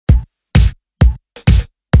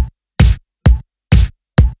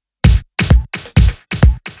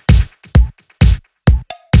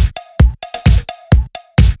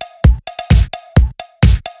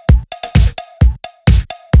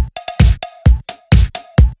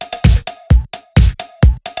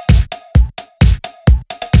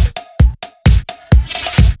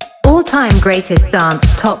All-time greatest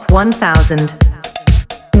dance top 1000.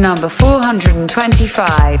 Number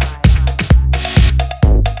 425.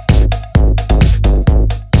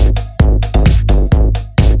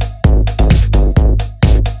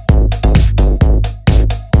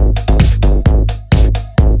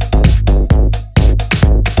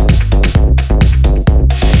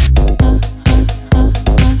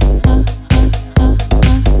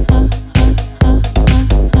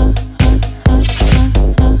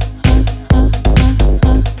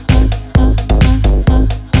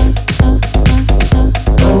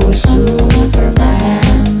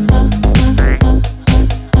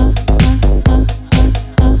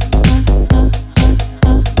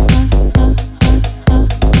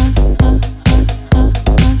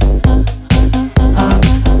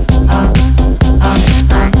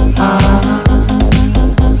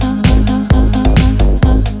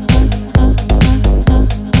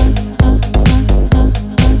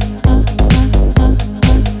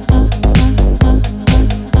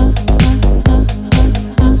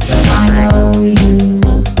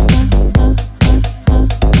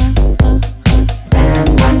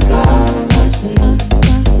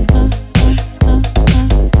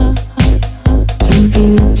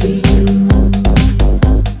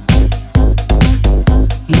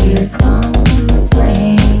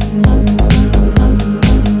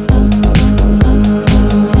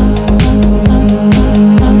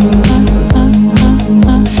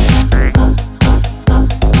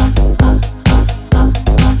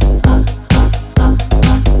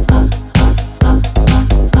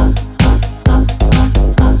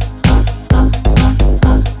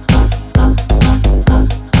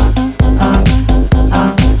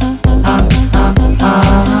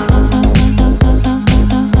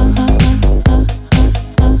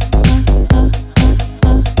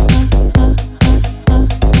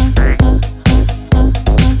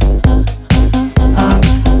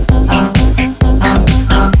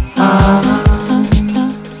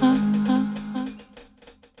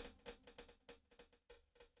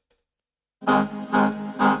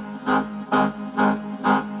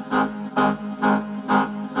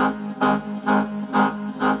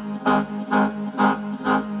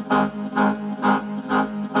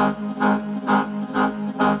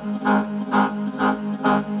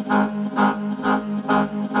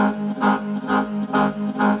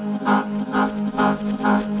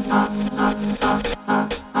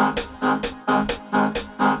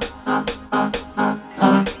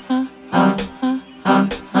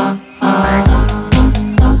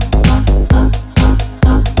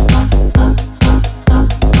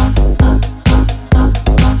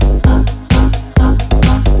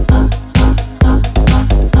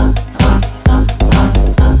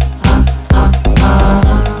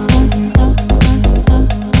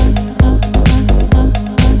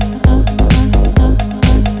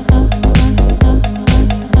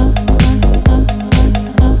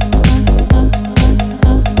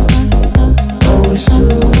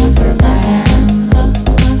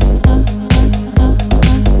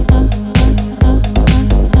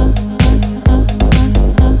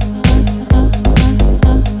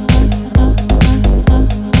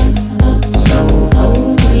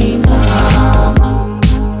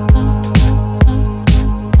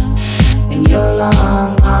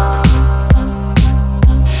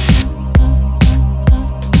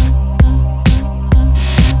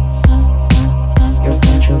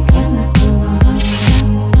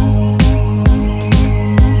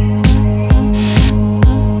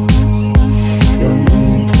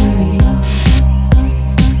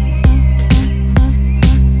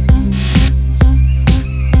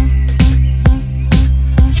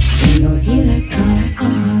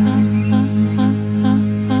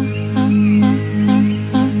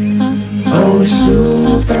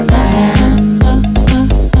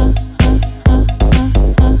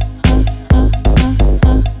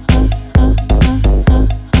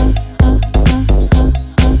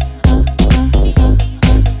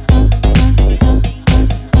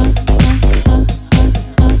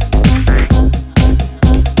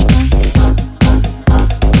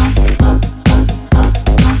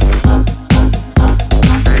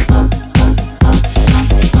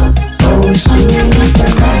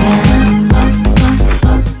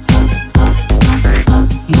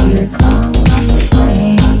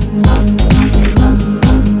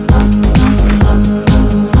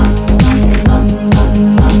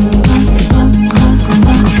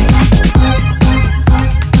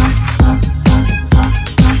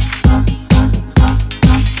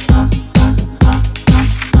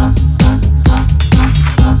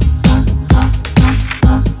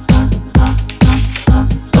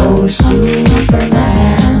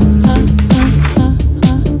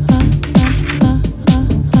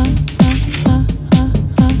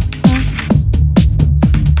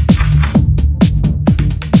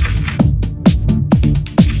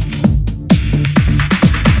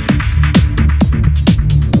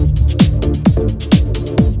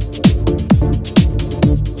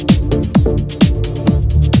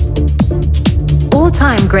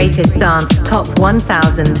 All-time greatest dance top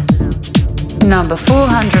 1000. Number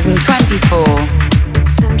 424.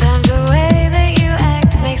 Sometimes the way that you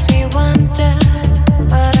act makes me wonder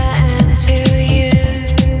what I am to you.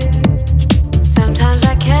 Sometimes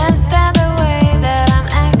I can't stand the way that I'm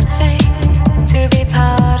acting to be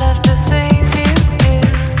part of the things you do.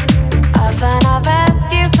 Often I've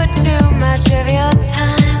asked you for too much of your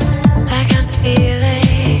time, like I'm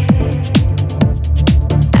stealing.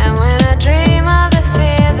 And when I dream of the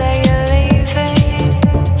fear that you're leaving,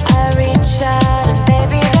 I reach out and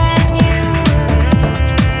baby then you.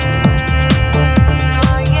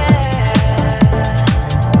 Oh yeah.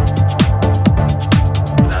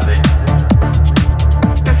 Love it.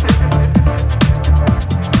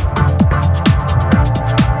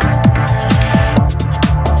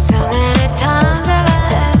 So many times have I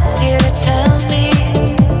asked you to tell me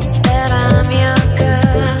that I'm your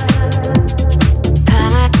girl.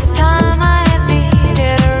 Time after time I have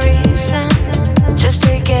needed a reason just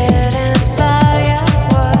to get inside your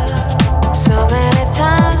world. So many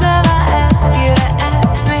times have I asked you to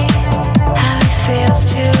ask me how it feels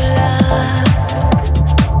to love.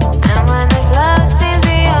 And when this love seems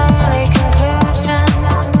the only conclusion,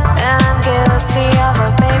 then I'm guilty of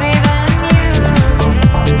it, baby, then you.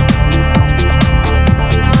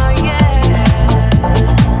 Oh yeah.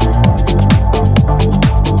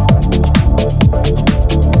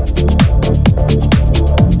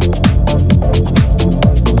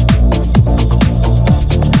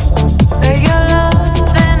 Put your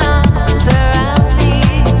loving arms around me,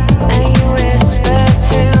 and you whisper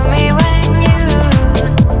to me when you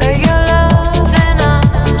put your loving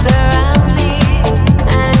arms around me,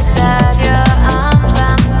 and inside your arms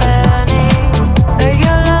I'm burning. Put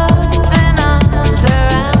your loving arms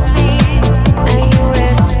around me, and you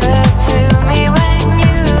whisper to me when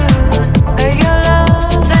you put your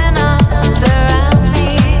loving arms around me,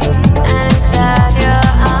 and inside your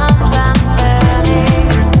arms I'm burning.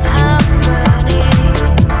 I'm burning.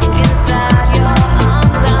 Inside your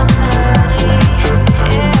arms I'm burning.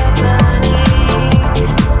 Yeah, burning.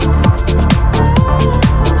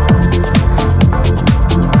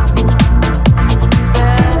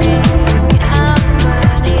 Burning, I'm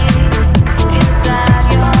burning. Inside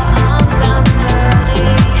your arms I'm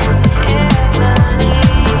burning. Yeah,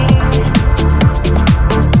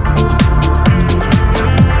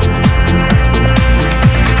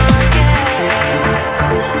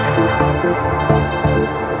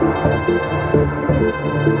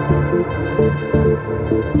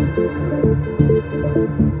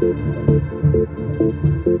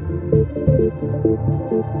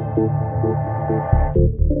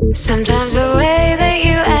 Sometimes the way that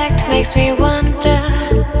you act makes me wonder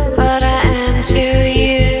what I am to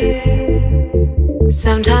you.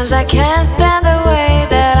 Sometimes I can't stand the way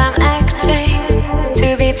that I'm acting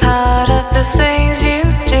to be part of the things you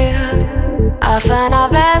do. Often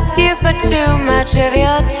I've asked you for too much of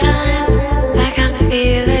your time, like I'm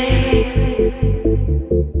stealing.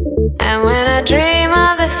 And when I dream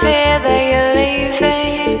of the fear that you're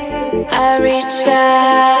leaving, I reach out.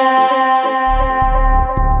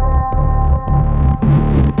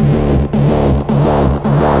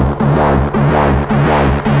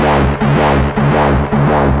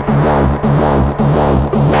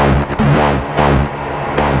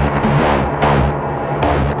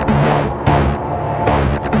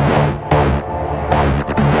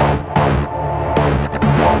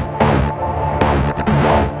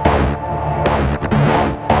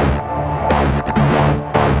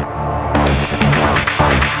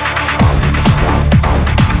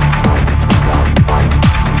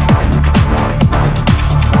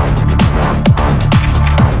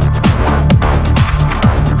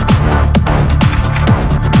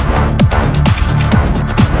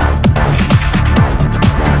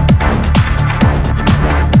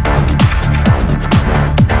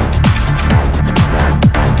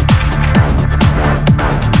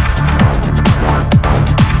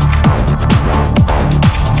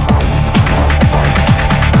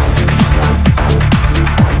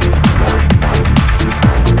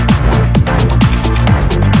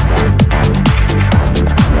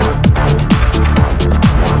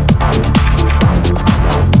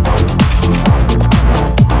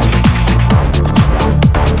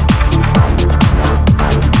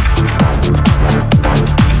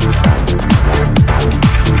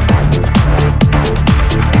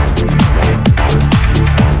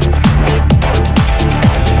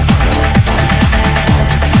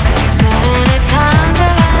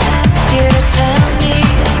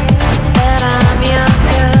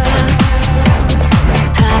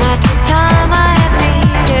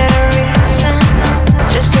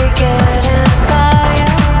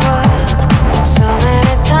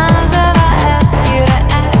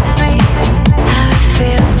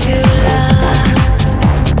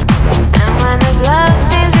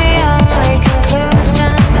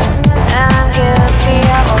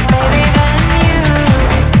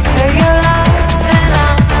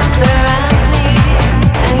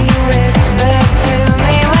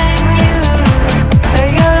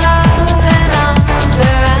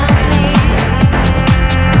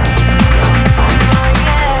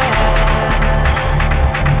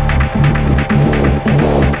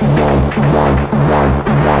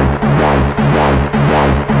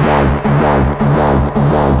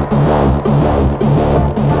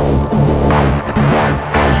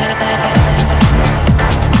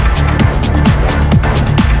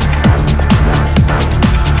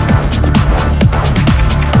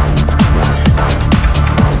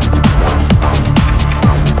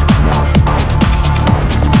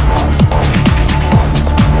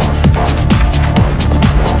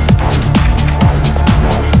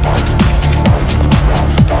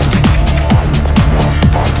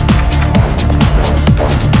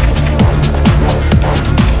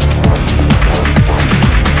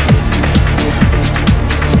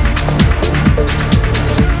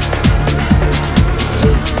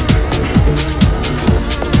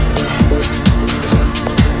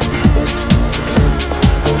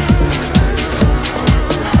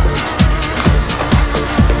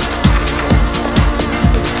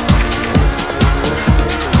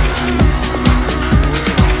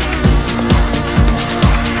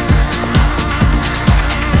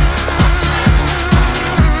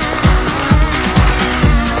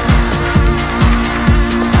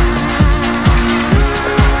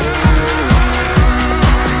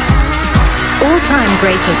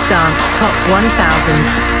 Greatest Dance Top 1000.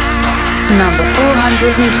 Number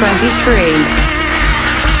 423.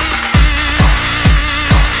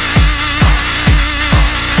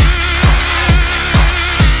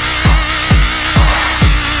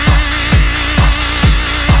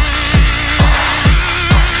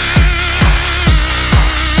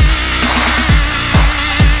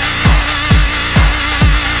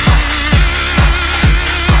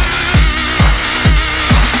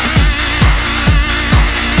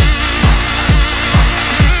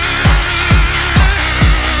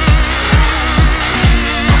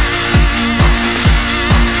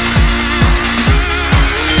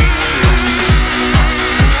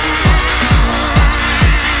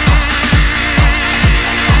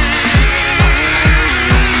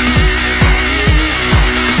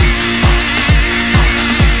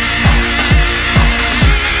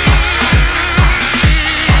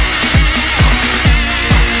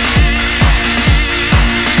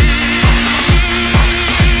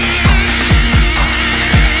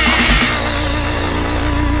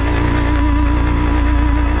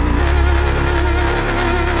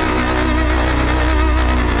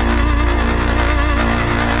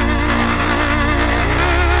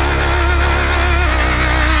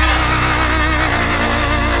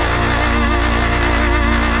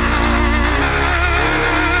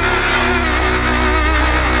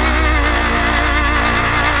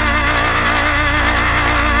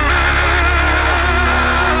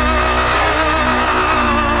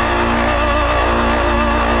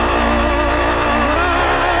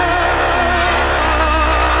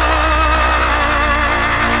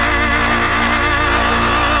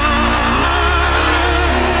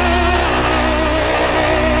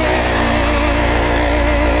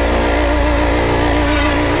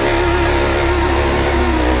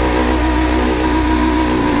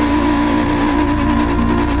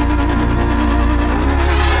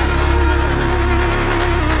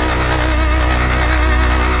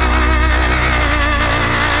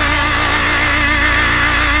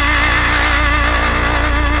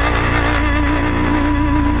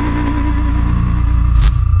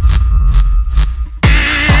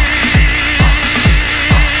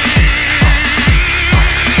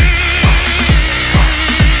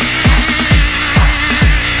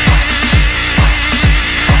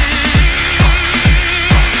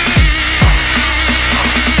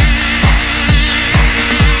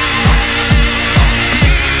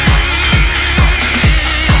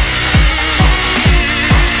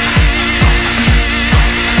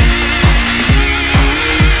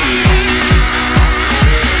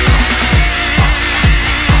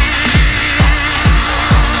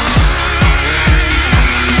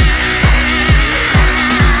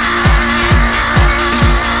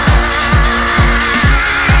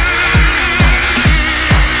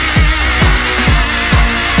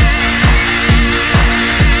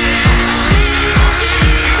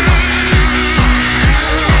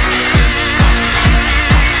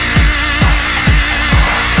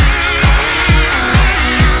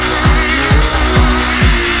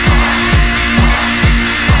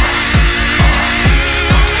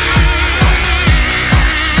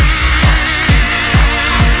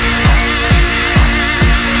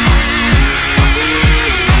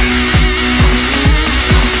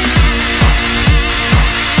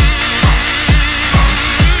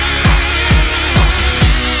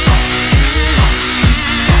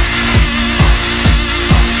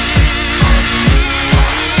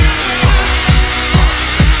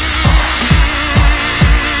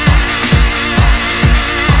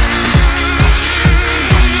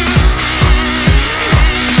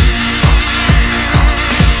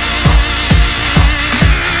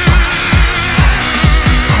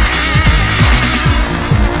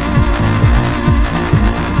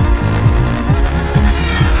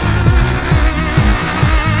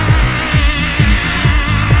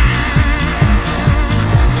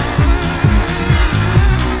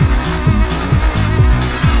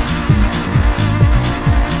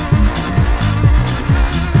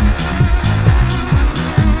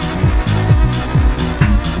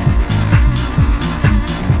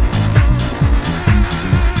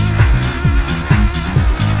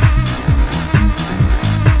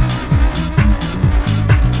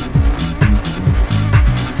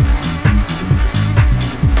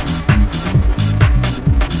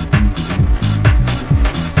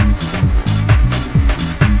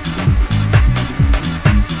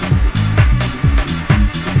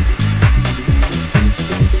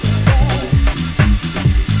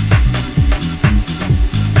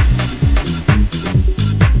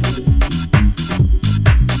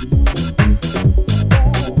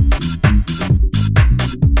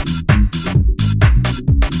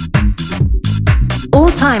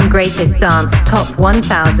 All-time greatest dance top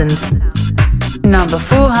 1000. Number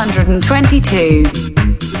 422.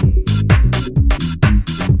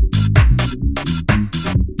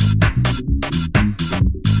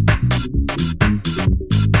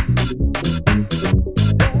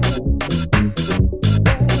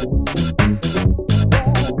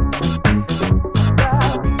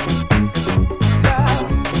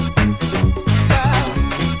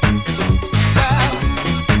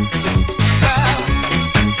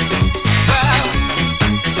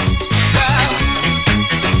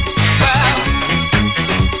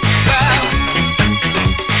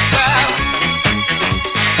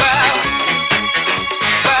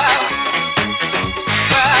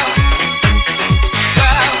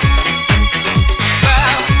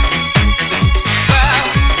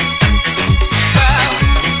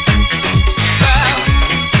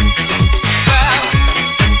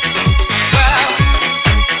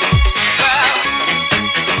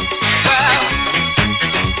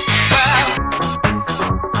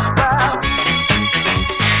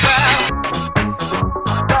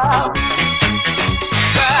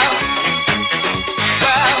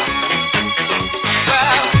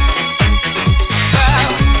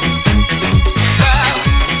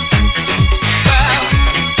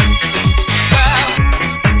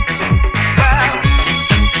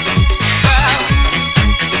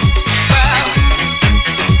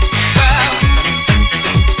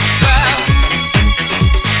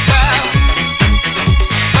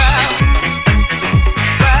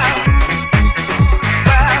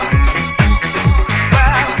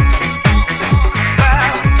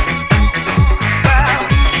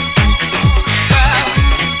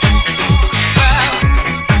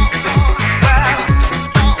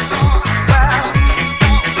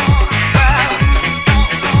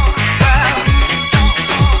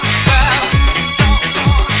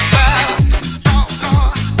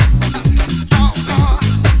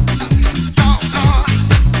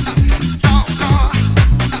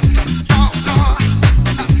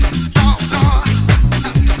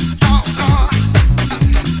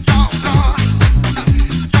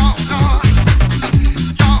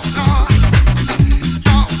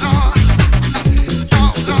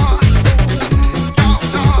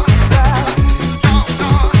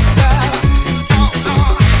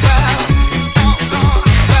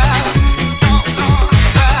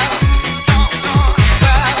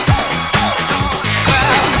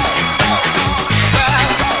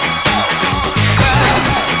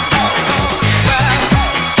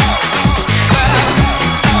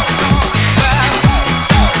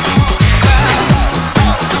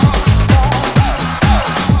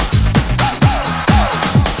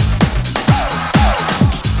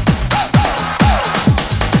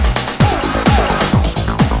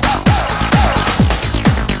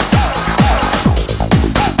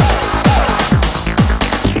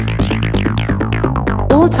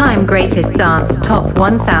 All-time greatest dance top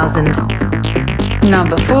 1000.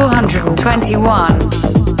 Number 421.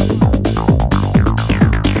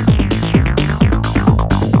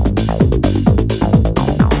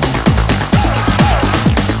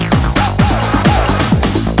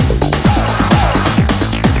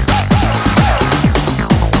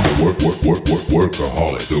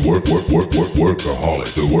 Workaholic, the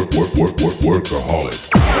workaholic, the workaholic, the workaholic.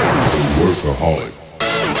 Workaholic.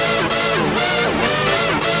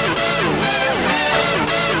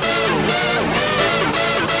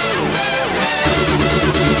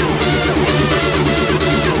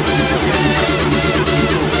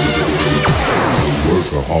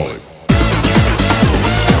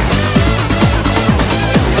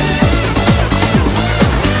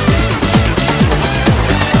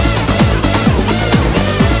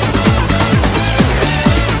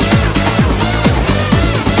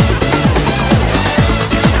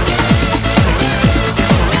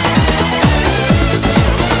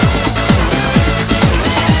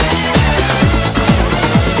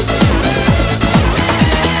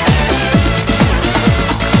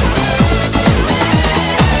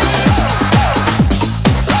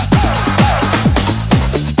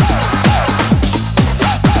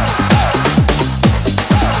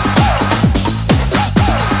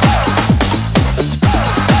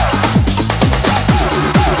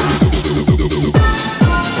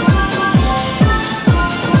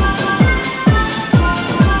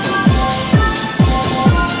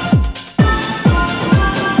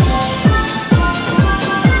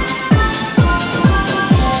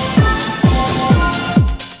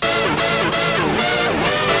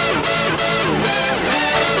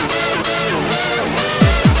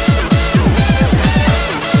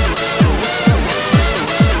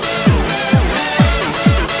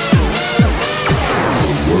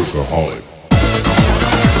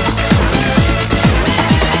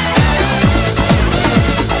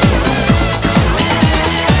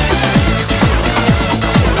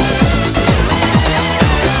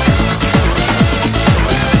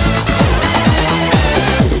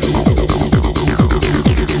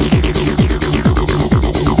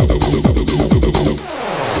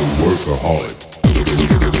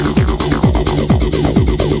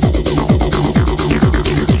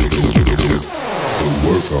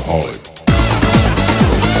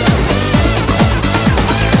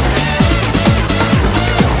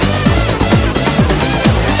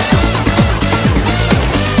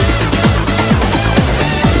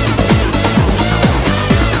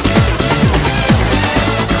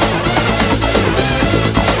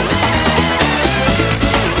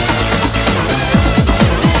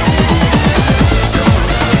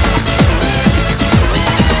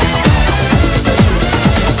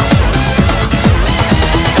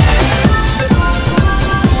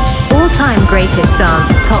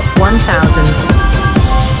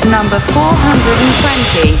 1000. Number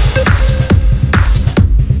 420.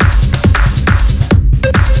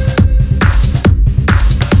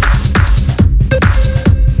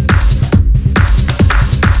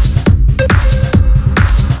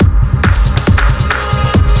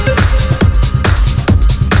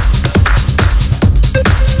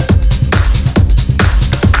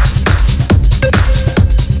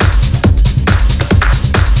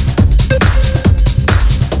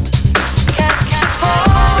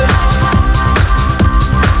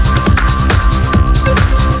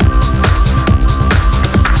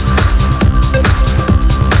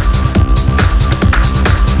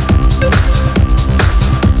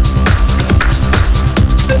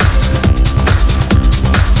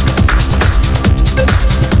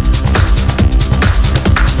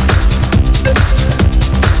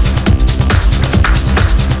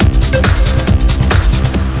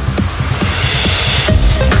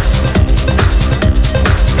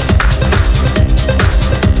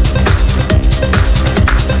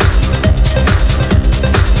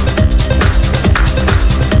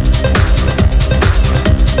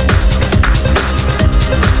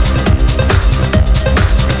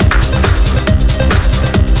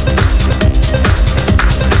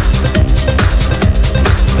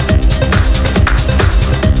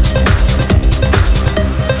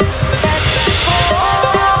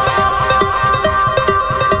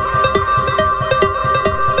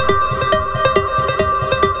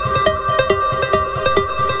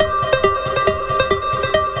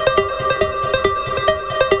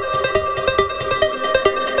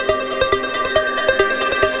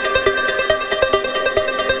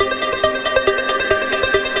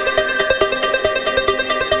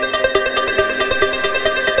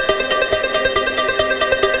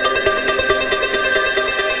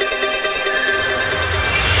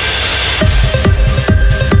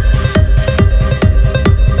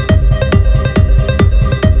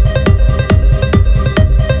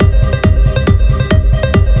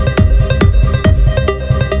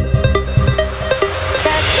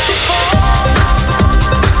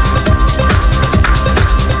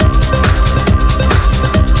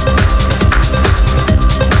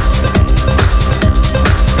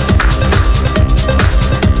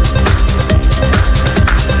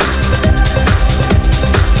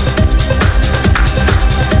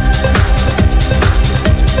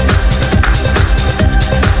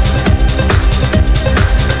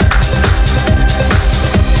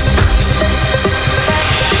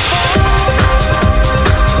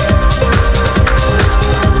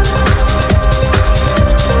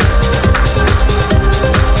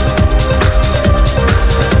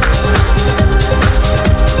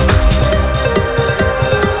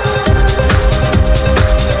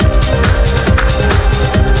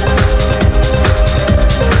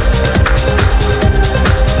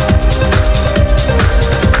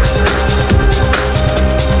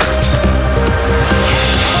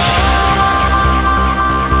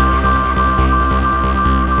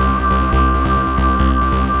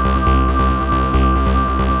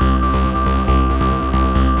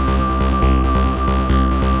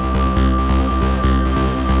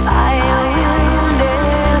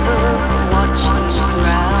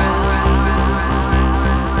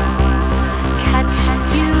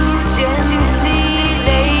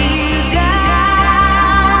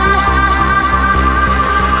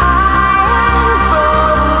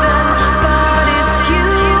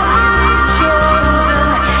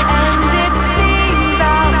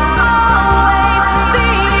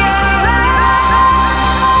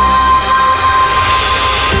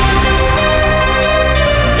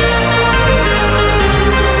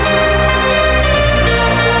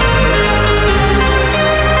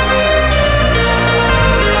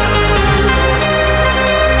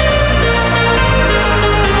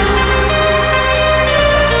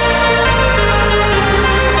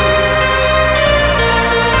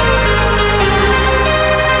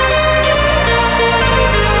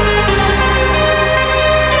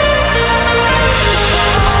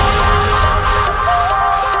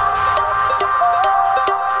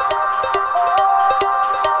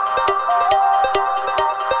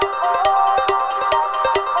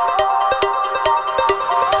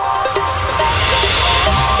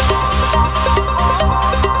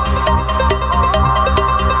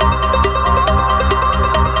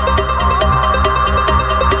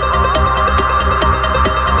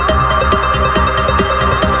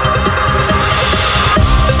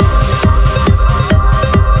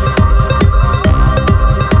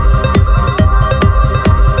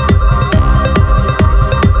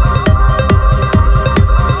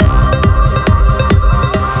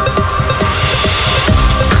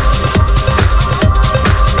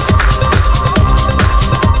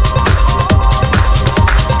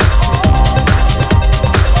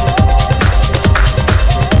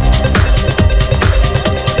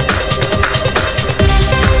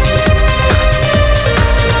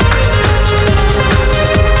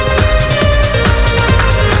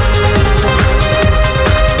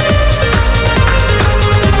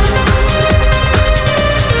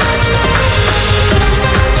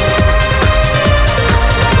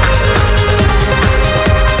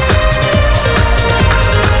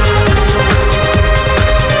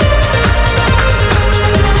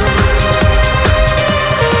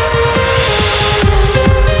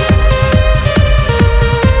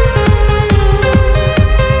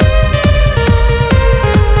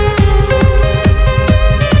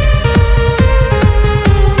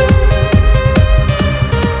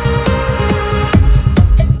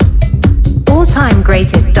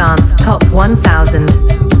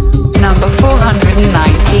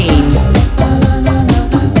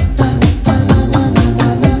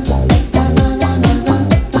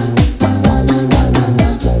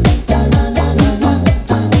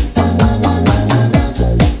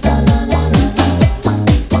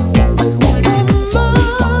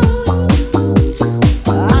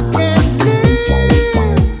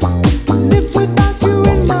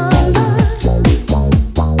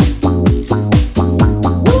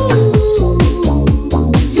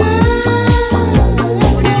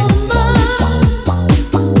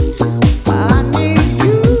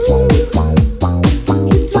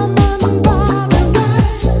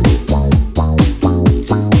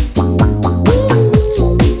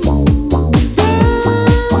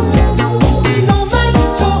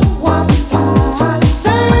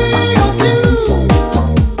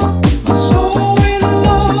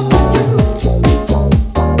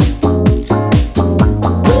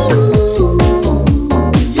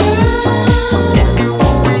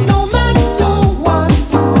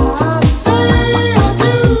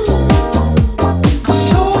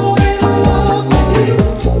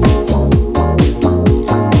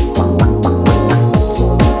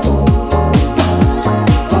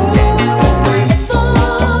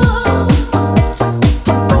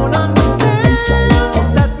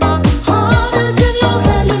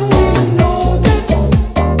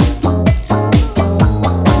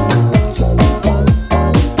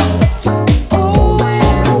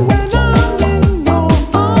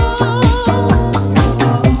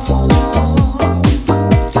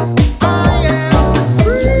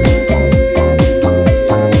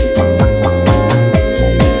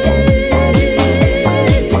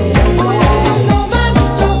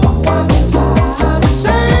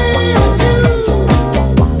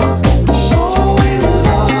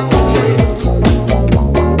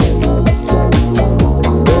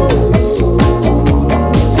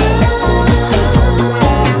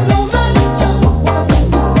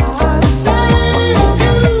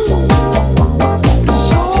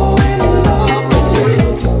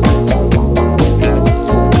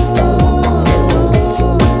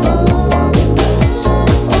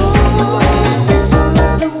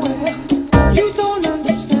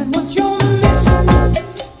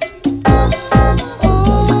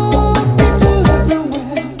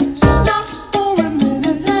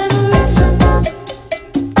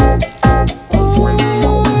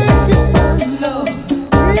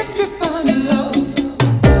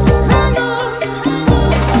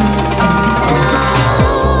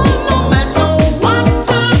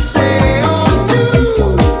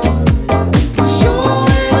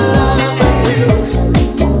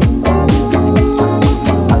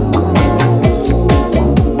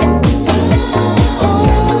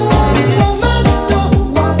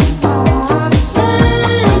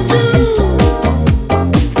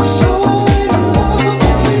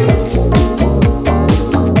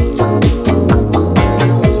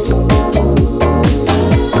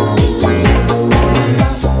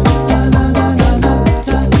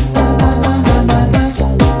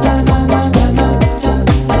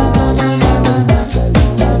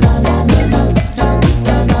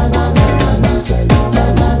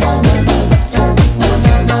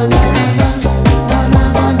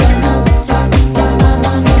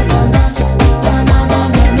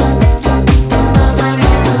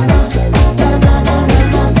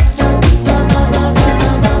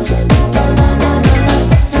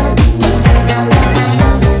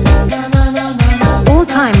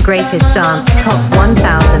 Greatest Dance Top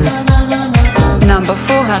 1000. Number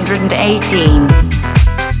 418.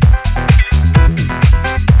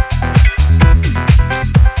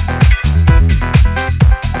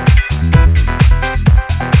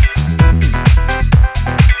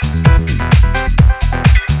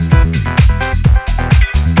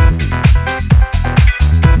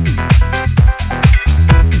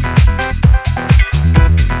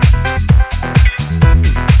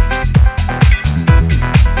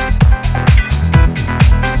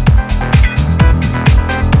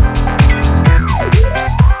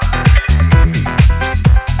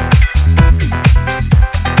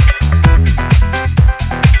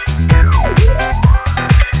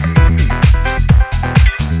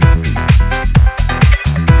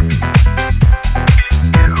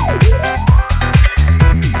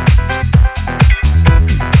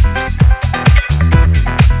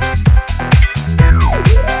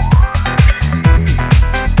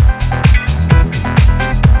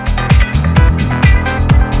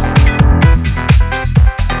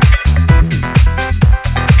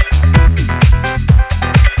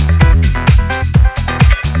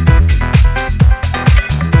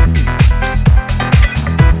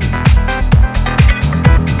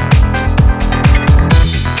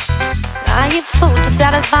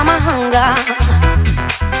 Satisfy my hunger.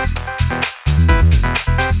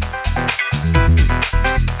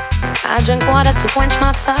 I drink water to quench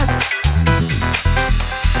my thirst.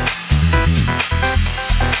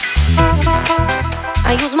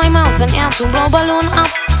 I use my mouth and air to blow balloon up.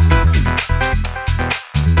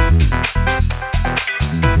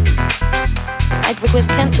 I prick with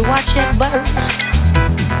pen to watch it burst.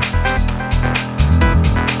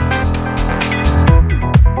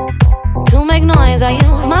 To make noise, I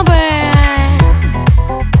use my breath.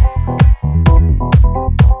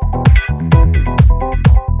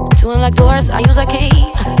 To unlock doors, I use a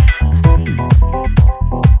key.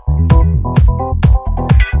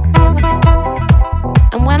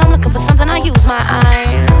 And when I'm looking for something, I use my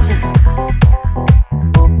eyes.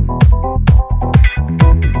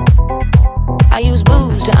 I use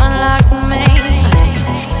booze to unlock me.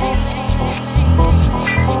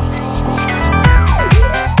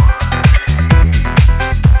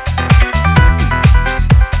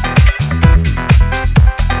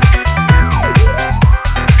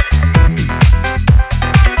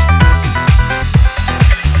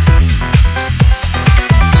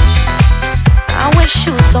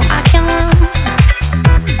 Shoes so I can run.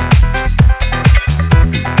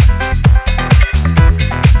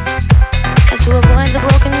 As to avoid the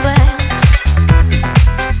broken glass.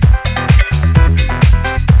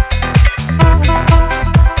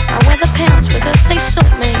 I wear the pants because they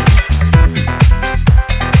suit me.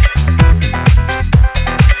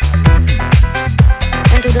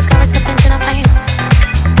 And to discourage the pinching of hands.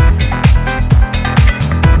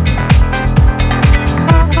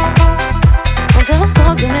 Until I'm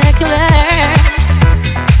told to make you laugh.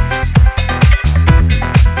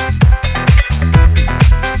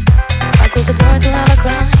 I close the door to have a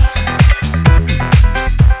cry.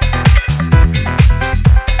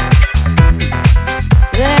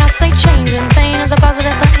 They say change and pain is a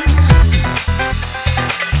positive thing.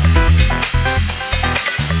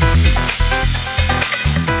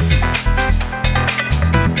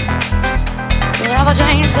 So have a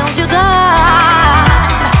change since you died.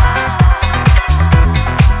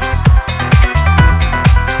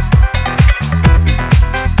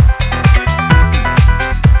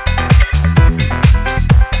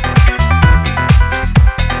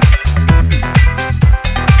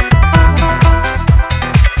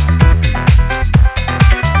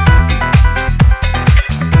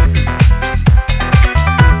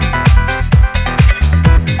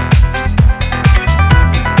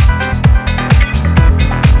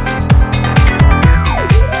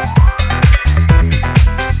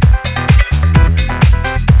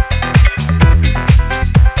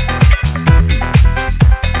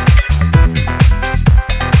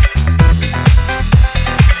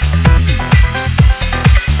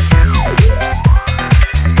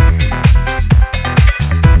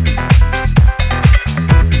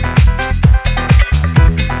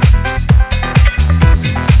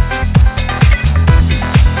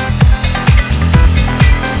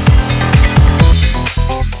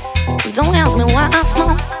 Don't ask me why I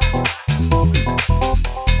smoke,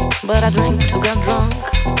 but I drink to get drunk.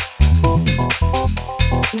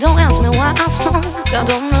 Don't ask me why I smoke, I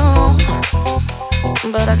don't know,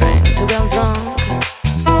 but I drink to get drunk.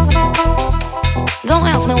 Don't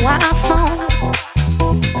ask me why I smoke,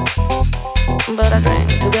 but I drink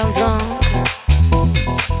to get drunk.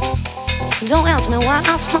 Don't ask me why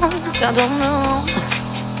I smoke, I don't know,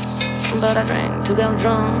 but I drank to get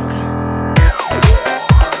drunk.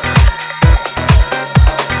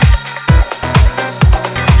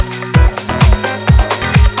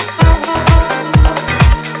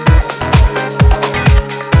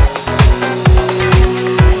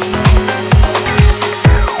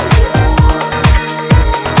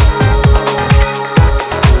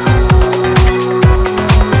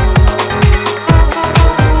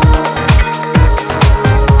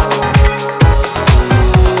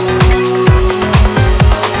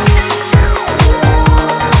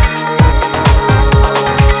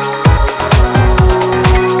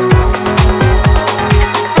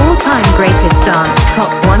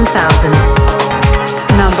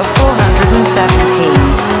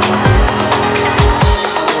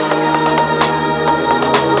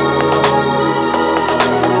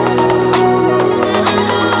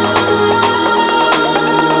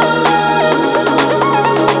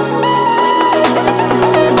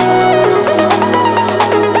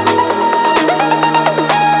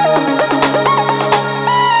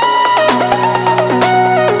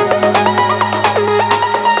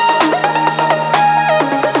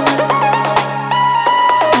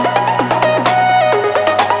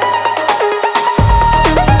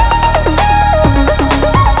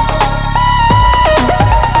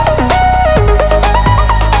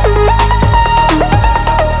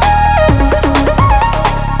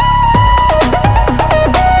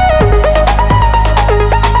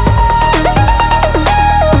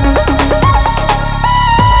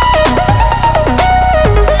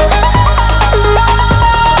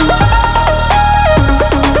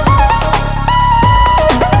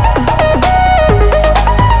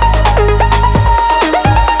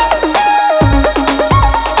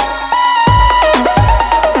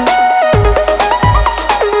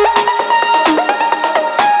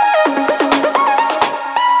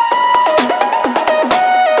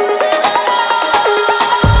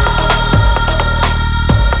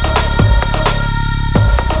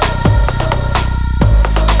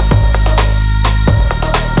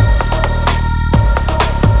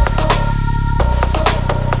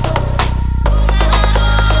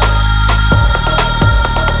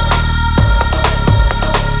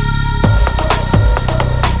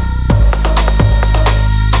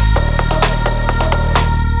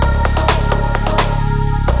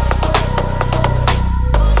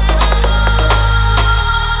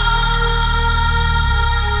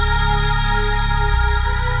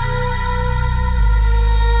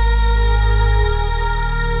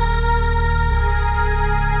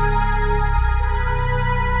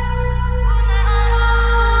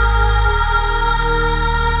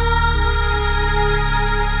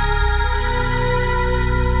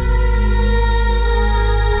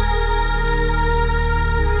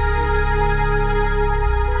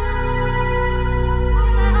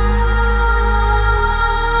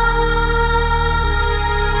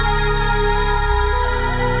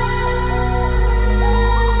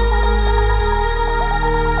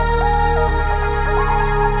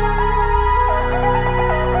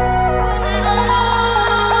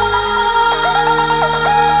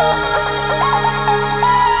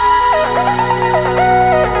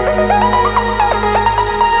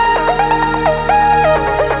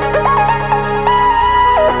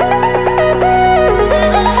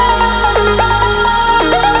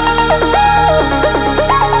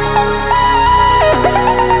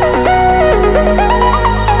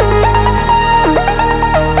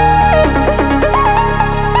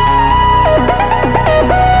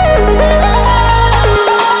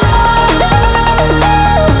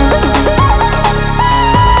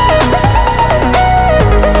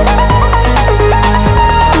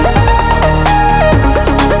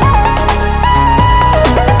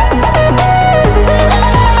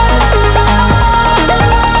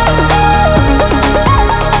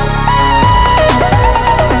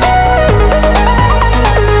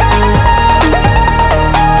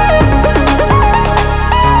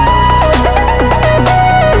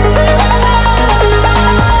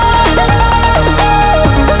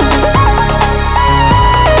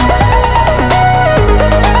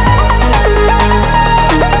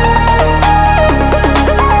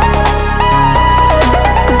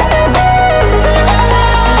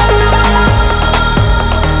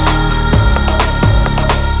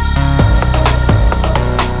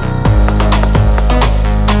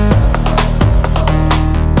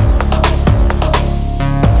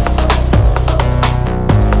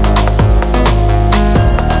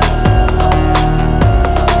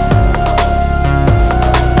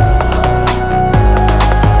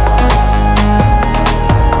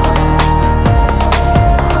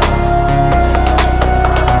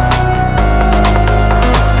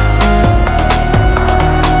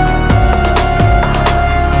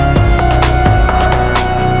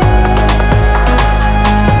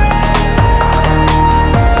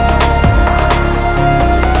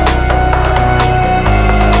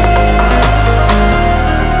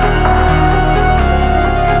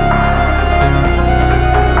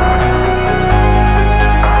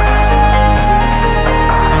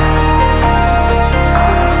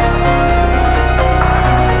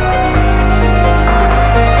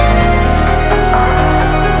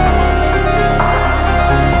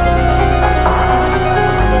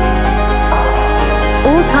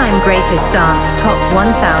 All-time greatest dance top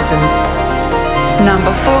 1000.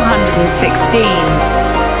 Number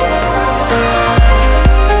 416.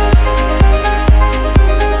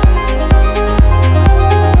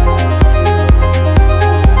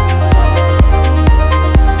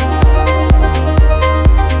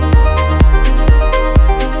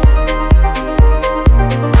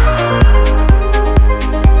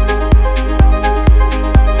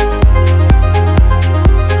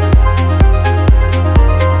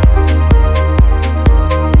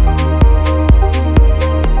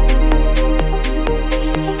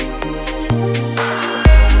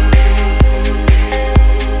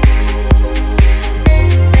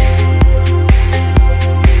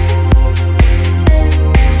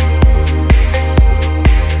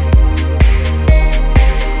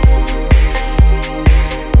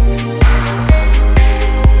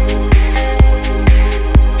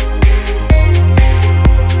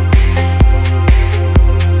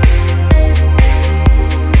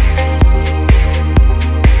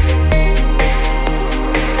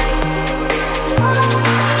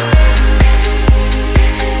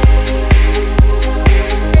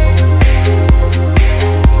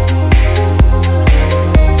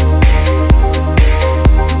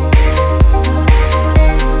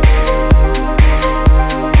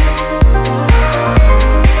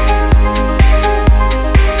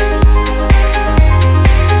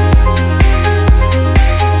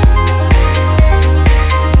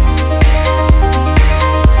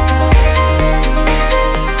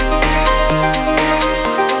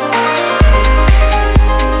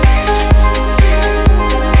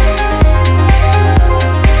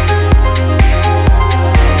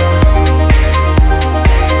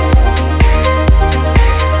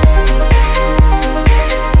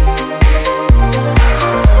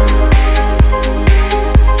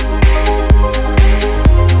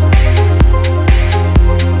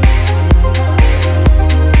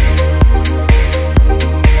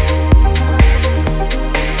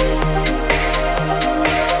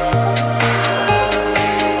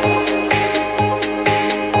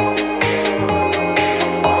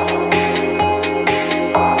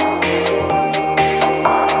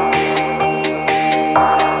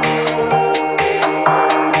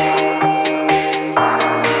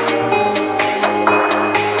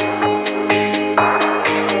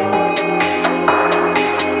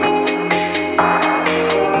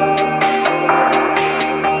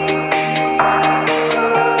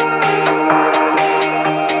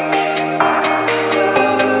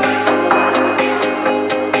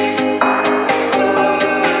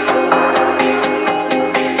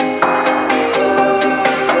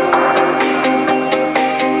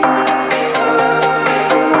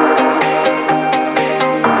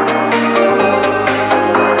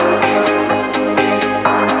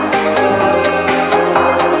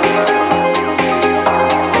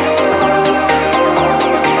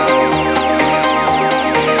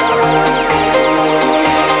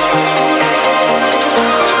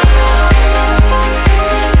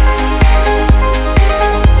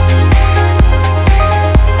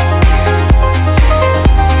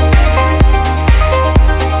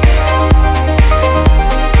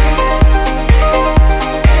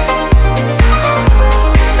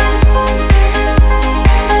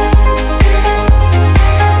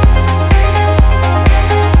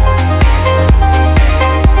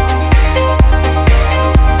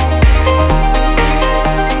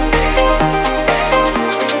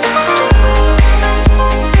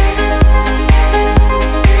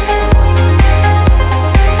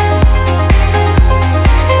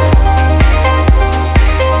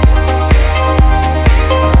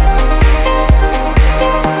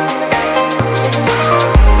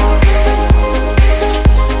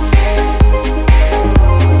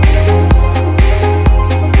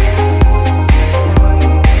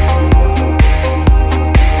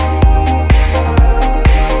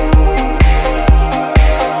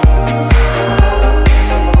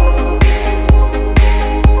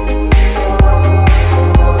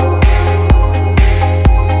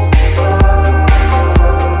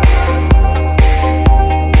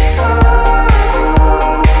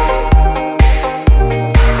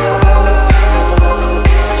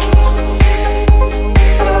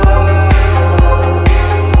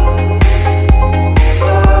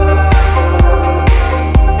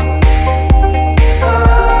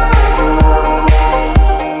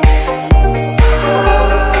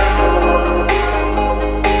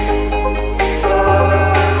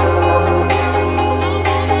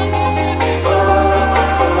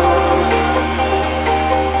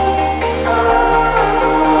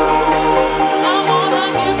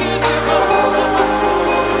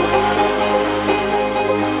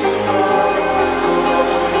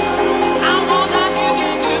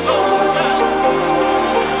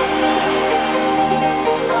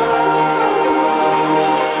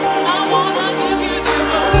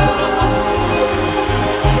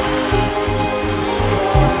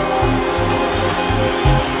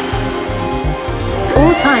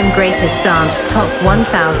 all-time greatest dance top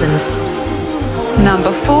 1000.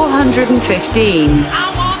 Number 415.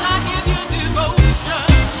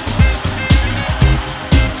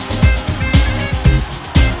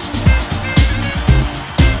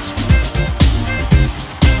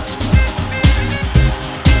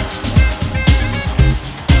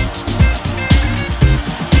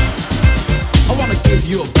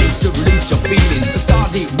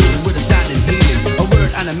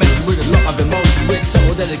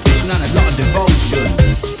 Dedication and a lot of devotion,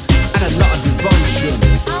 and a lot of devotion.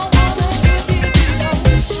 I wanna give you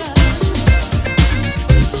devotion.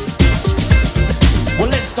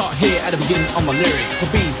 Well, let's start here at the beginning of my lyric. To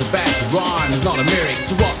be, to bad, to rhyme is not a lyric.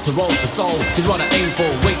 To rock, to roll, for soul is what I aim for.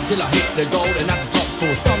 Wait till I hit the goal, and that's the top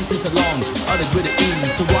score. Some takes a long, others with the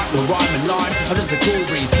ease. To write the rhyme and line, others a cool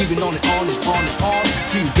breeze. Keeping on and on and on and on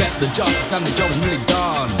to get the justice, and the job is really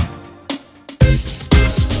done.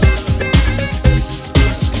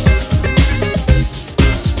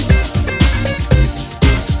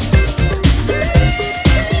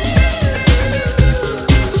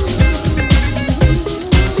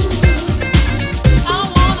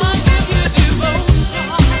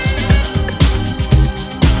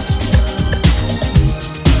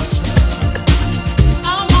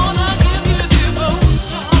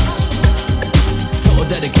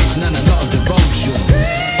 Dedication and a lot of devotion.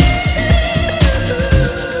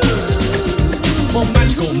 More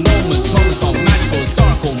magical moments, moments are magical,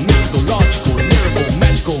 historical, mystical, logical, lyrical,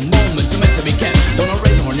 magical moments are meant to be kept. Don't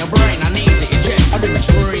erase them on your brain, I need to inject. I live a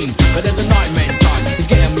dream, but there's a nightmare inside.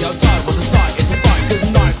 It's getting me outside, what's a sight? It's a fight, cause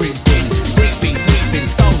night creeps in. Creeping,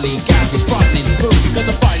 slowly, gassy, frightening, spooky,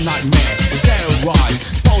 cause I fight nightmare. Terrorize,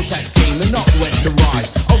 Poltax came, the knock went to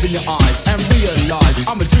rise. Open your eyes and realize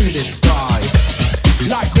I'm a dream disguise.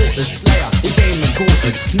 Like caught the slayer, he came and caught her.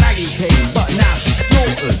 Maggie came, but now she's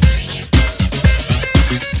slaughtered.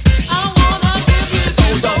 I wanna give you so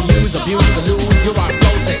don't use, abuse, or lose. You're right,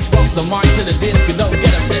 flow text, rock the mic to the disc. And don't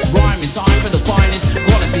get upset, rhyme in time for the finest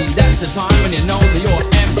quality. That's the time when you know that you're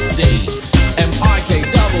MC.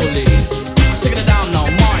 M-I-K-E-E. Taking it down now,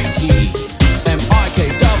 Mikey.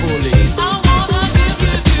 M-I-K-E-E. I wanna give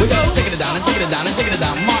you we're just taking it down and taking it down and taking it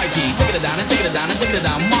down, Mikey. Taking it down and taking it down and taking it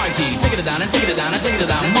down, Mikey. Taking it down and taking it down and taking it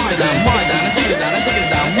down, Mikey. Taking it down and taking it down and taking it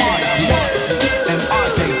down, Mikey.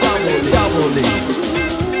 M-I-K-E-E.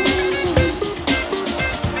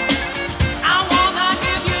 I wanna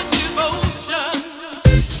give you devotion.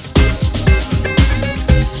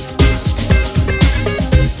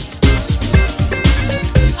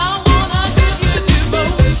 I wanna give you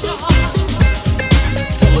devotion.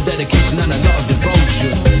 Total dedication and a lot of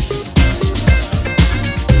devotion.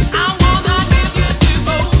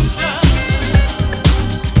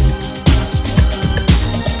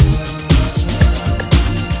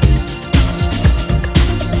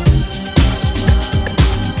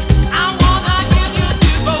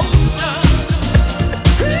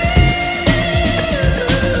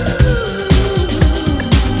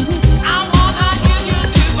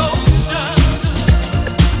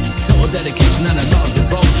 Dedication and a lot of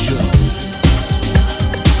devotion.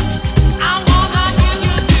 I wanna give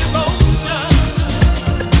you devotion.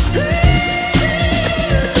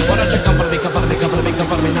 Why don't you come for me, come for me, come for me, come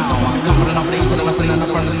for me now? Come for enough of these and the rest and then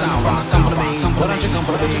from the sound. Come for me, why don't you come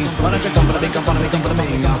for me? Why don't you come for me, come for me, come for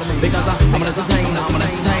me? Because I'm an entertainer, I'm an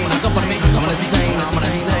entertainer. Come for me, I'm an entertainer, I'm an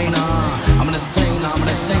entertainer. I'm an entertainer, I'm an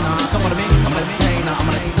entertainer. Come for me, I'm an entertainer, I'm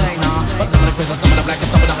an entertainer. But some of the crazy, some of the black, and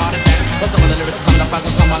some of the heart attack. But some of the lyrics, some of the fast,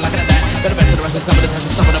 and some are like an attack. But the best of the rest, and some of the tests,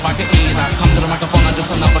 and some of the I can ease. I come to the microphone, I'm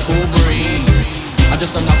just another cool breeze. I'm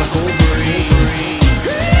just another cool breeze.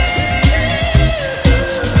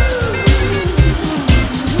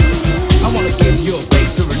 I wanna give you a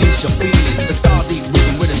place to release your feelings. A star deep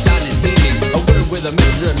rhythm with a standing healing. A word with a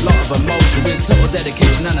message, a lot of emotion. With total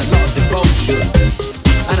dedication and a lot of devotion.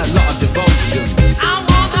 And a lot of devotion. I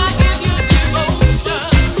wanna give you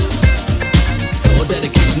devotion. Total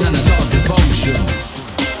dedication and a lot of devotion.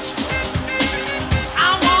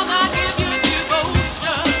 I wanna give you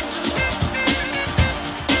devotion.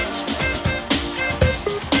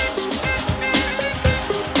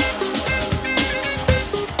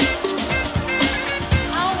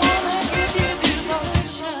 I wanna give you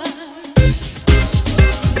devotion.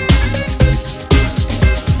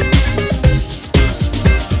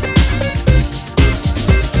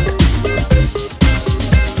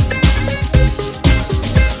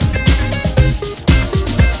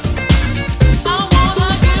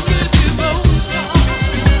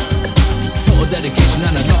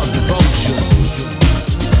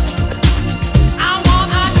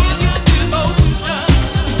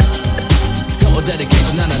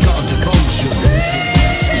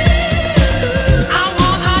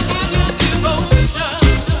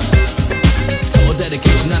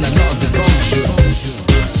 dedication and a lot of devotion.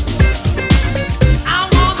 I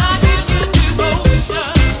wanna give you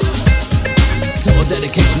devotion. Total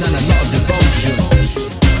dedication and a lot of devotion.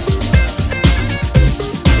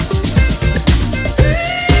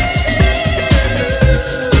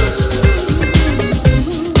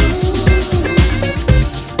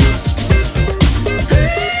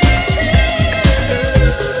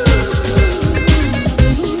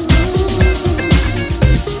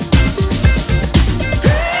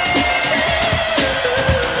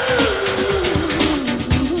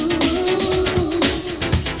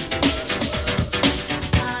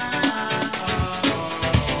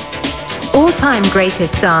 All-time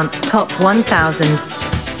greatest dance top 1000.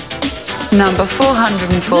 Number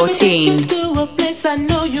 414. Let me take you to a place I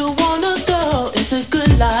know you wanna go. It's a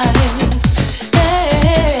good life. Hey,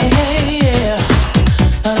 hey, hey, yeah.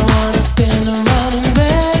 I don't wanna stand around and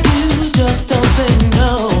beg you. Just don't say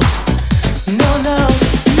no. No, no,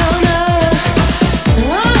 no, no.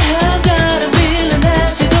 I have got a feeling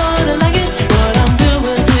that you're gonna like it. What I'm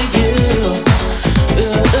doing to you.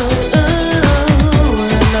 And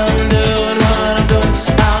I'm doing what I'm doing.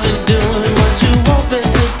 I'll be doing what you want me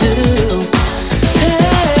to do.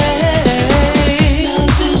 Hey,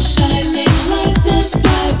 love is shining, life is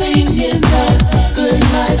thriving in the good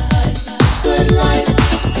life, good life,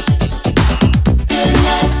 good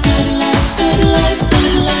life, good life, good life,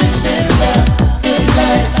 good life in the good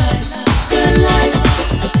life, good life.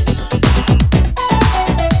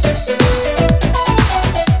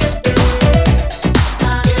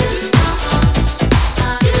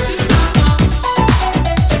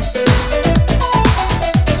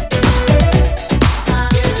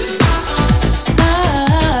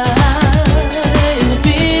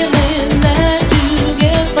 Feeling that you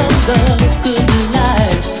get from the good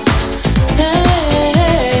life. Hey,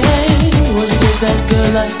 once you get that good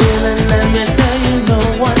life feeling, let me tell you, no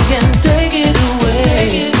one can take it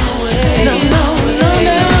away. No, no, no,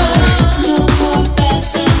 no. No more bad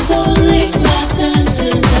times, only glad times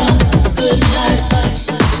in the good life,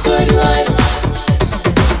 good life.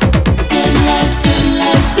 Good life, good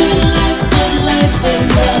life, good life, good life in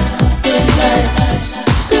the good life,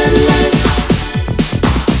 good life.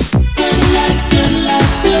 Good life, good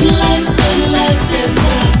life, good life, good life in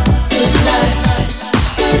the good life,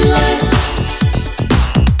 good life.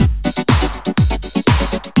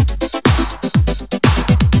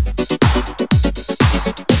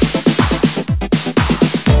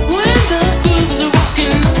 When the grooves are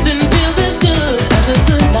rocking, nothing feels as good as a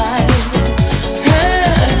good life.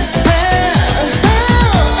 Hey, hey,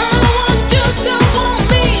 I want you to want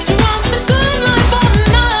me to rock the good life all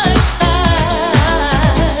night.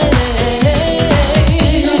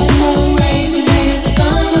 No more rainy days, the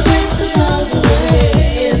sun will chase the clouds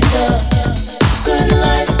away in the good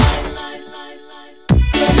life. Good life,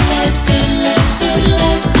 good life, good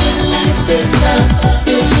life, good life in the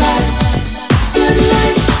good life, good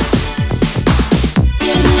life.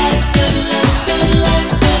 Good life, good life, good life,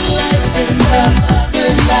 good life in the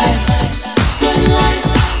good life, good life.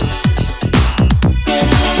 Good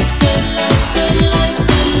life, good life, good life,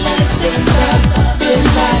 good life in the good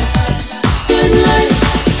life, good life.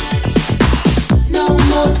 No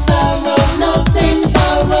more sorrow, nothing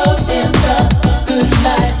borrowed in the good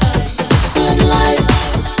life, good life.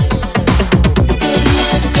 Good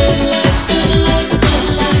life, good life, good life, good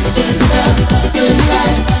life in the good life,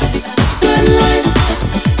 good life. Good life. Good life.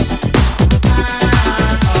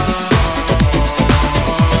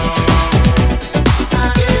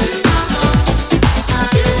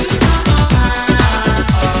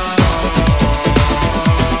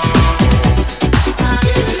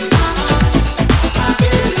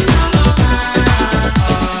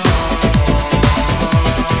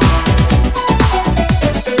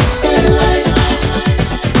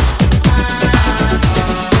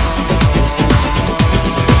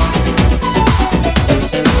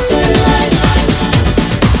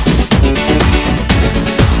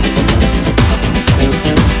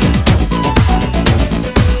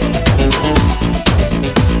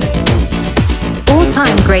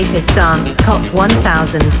 All-time greatest dance top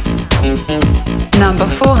 1000. Number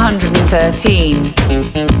 413.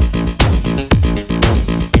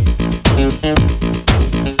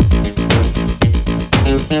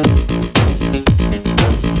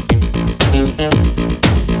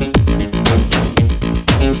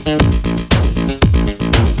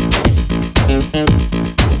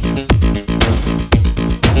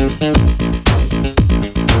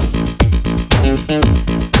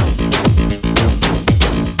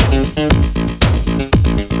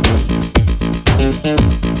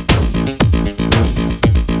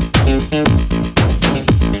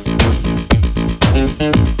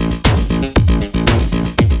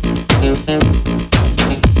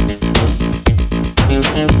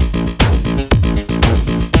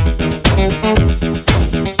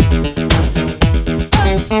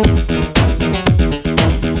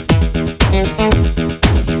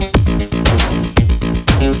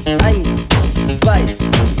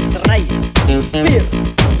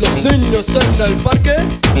 En el parque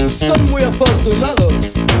son muy afortunados.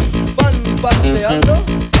 Van paseando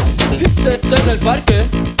y se echan el parque.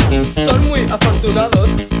 Son muy afortunados.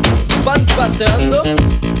 Van paseando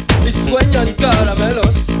y sueñan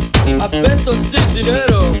caramelos a pesos y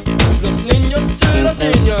dinero. Los niños y las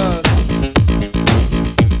niñas.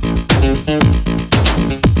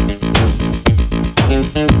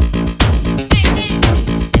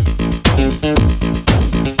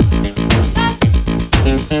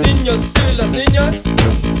 Y las niñas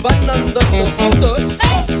van andando juntos.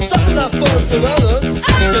 Son afortunados.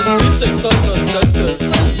 Quien dicen son inocentes.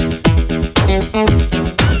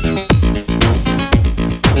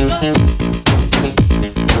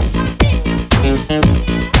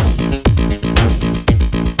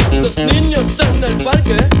 Los niños en el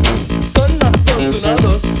parque son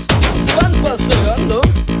afortunados. Van paseando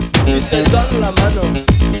y se dan la mano.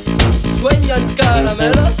 Sueñan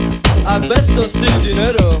caramelos a besos y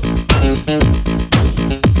dinero.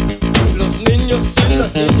 Los niños y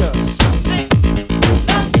las niñas.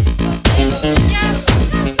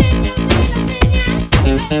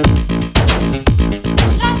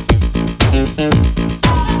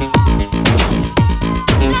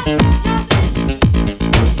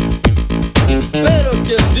 Pero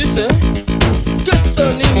quien dice que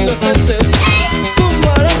son inocentes,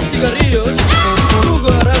 fumarán cigarrillos,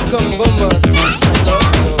 jugarán con bombas.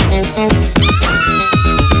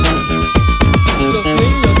 Los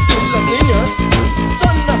niños y las niñas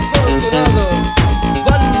son afortunados.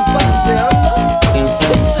 Van paseando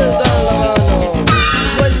y se dan la mano.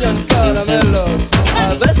 Sueñan caramelos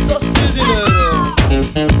a besos y dinero.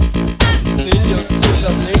 Los niños y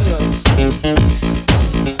las niñas.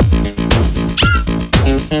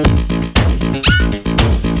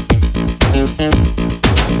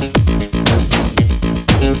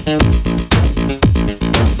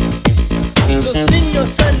 Los niños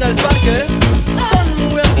en el parque son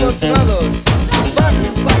muy afortunados. Van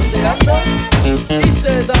paseando y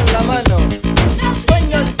se dan la mano.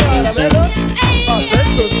 Sueñan caramelos a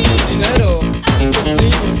besos y dinero. Los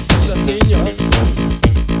niños y las niñas.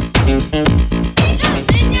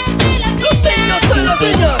 Los niños y las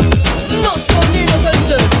niñas no son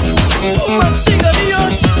inocentes. Fuman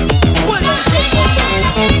cigarrillos, juegan con bombas.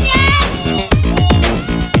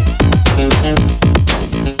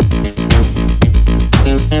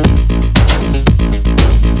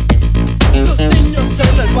 Los niños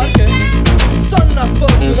en el parque son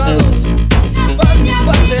afortunados. Van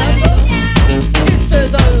paseando y se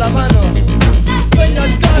dan la mano.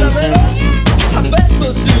 Sueñan caramelos a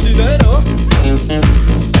besos y dinero.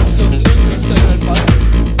 Los niños en el parque.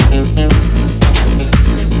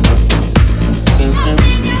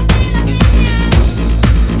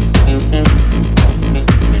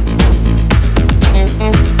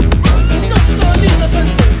 No son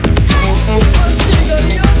inocentes. Fuman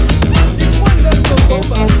cigarrillos y juegan con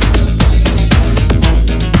bombas.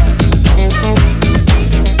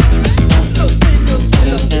 Los niños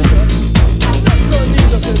y las niñas no son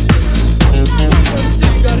inocentes. Fuman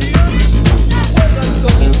cigarrillos y juegan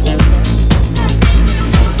con bombas.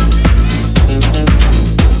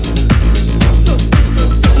 Los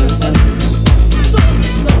niños en el parque son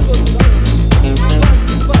afortunados.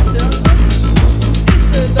 Van paseando y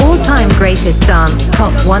se dan All-time greatest dance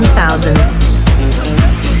top 1000.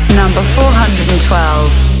 Number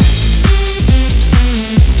 412.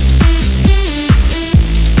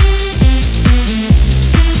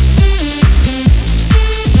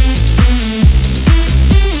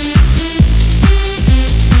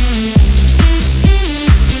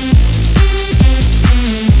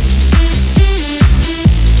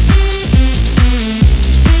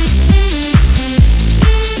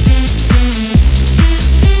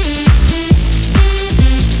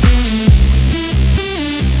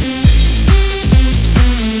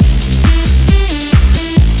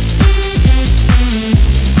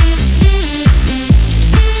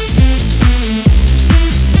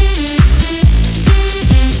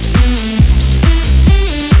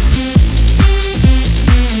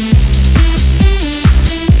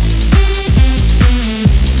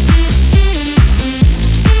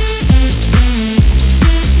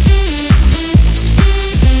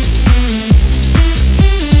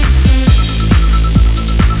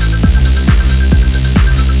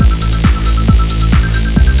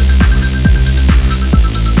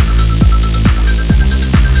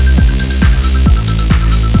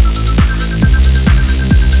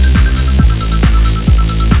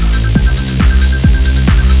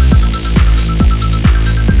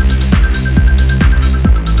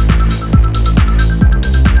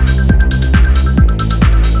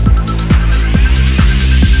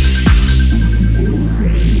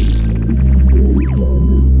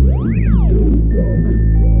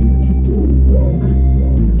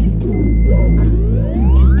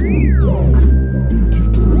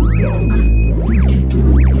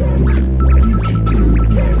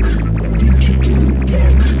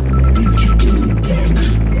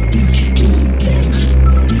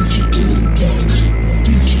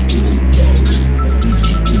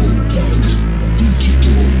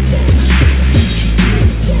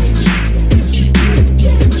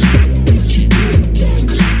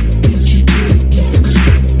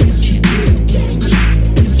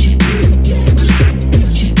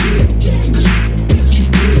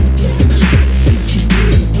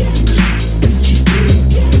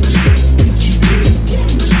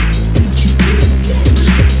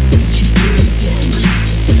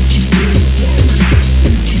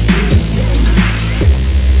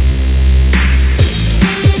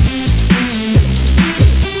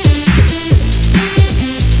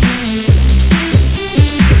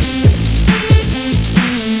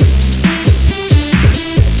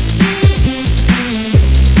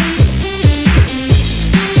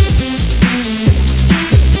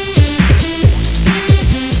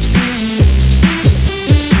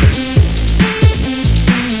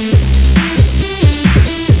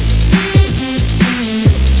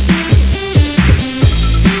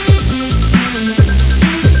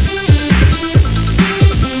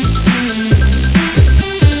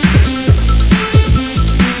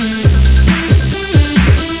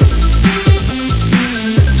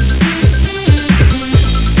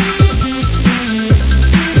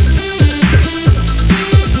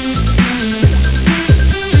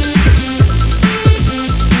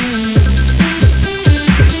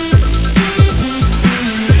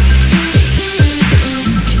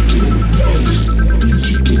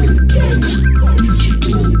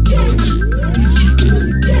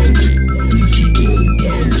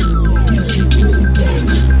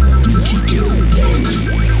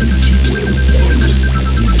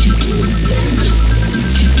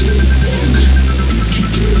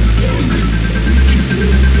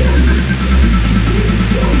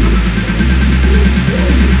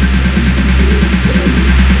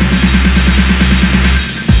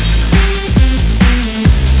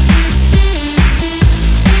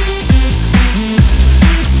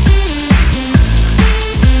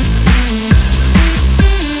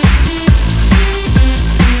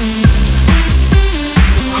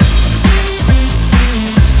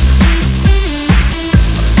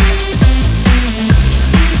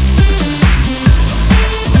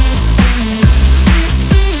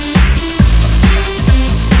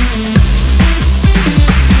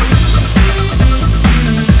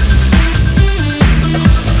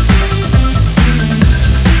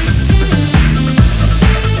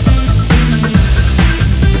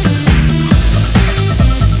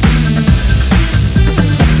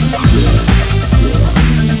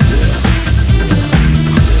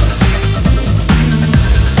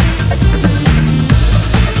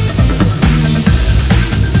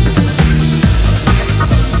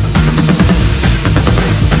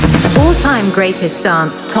 All-time greatest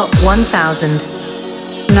dance top 1000.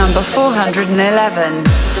 Number 411.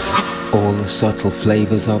 All the subtle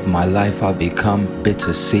flavors of my life are become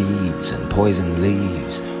bitter seeds and poison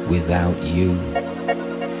leaves without you.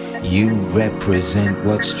 You represent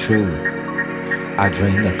what's true. I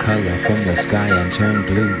drain the color from the sky and turn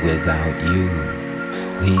blue without you.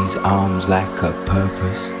 These arms lack a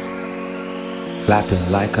purpose, flapping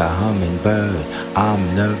like a hummingbird.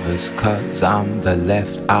 I'm nervous 'cause I'm the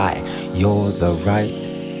left eye, you're the right.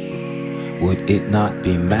 Would it not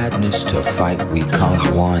be madness to fight? We come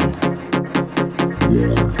one.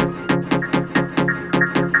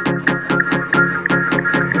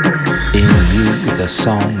 In you, the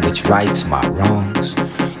song which rights my wrongs.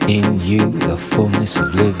 In you, the fullness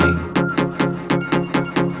of living.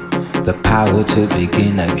 The power to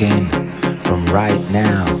begin again from right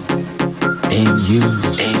now. In you,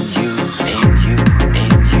 in you, in you,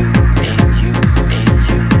 in you, in you, in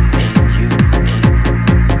you, in you, in you.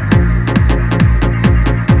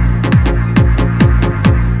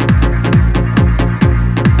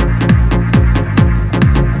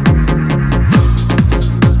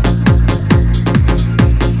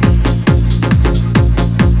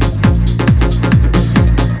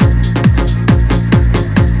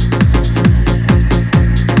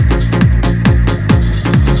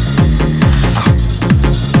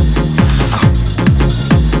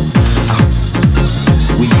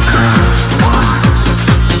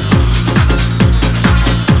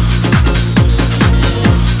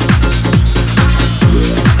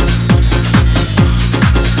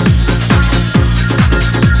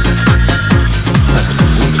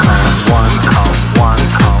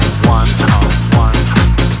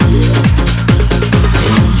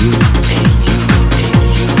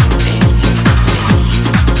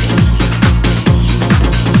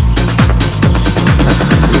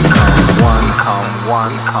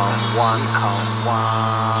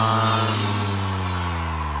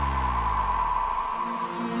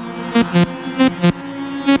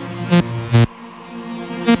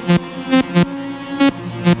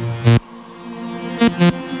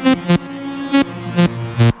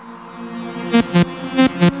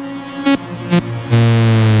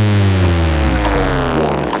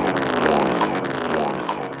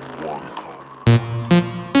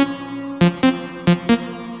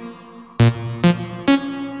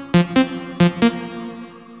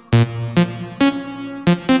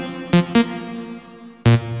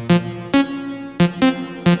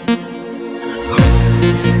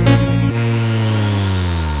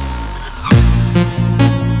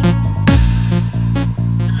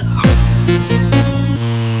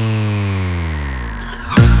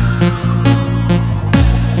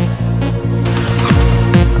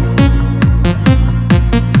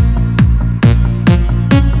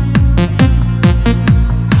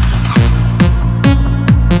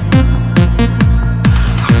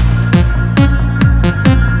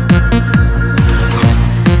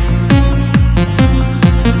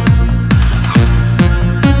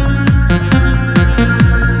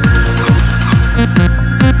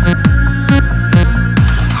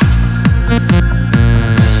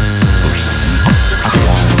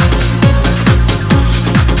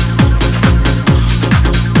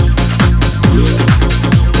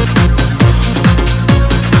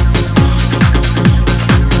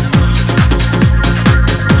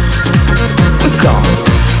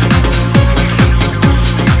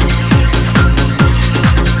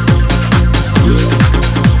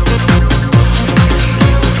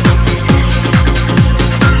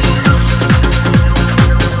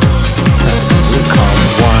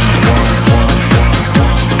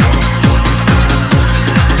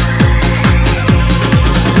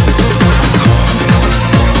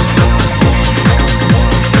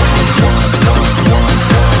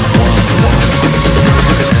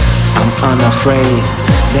 Unafraid,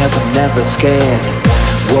 never scared.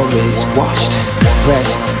 Worries washed,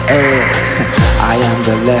 breast aired. I am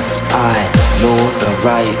the left eye, you're the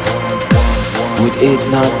right. Would it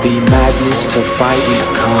not be madness to fight? We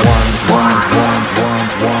come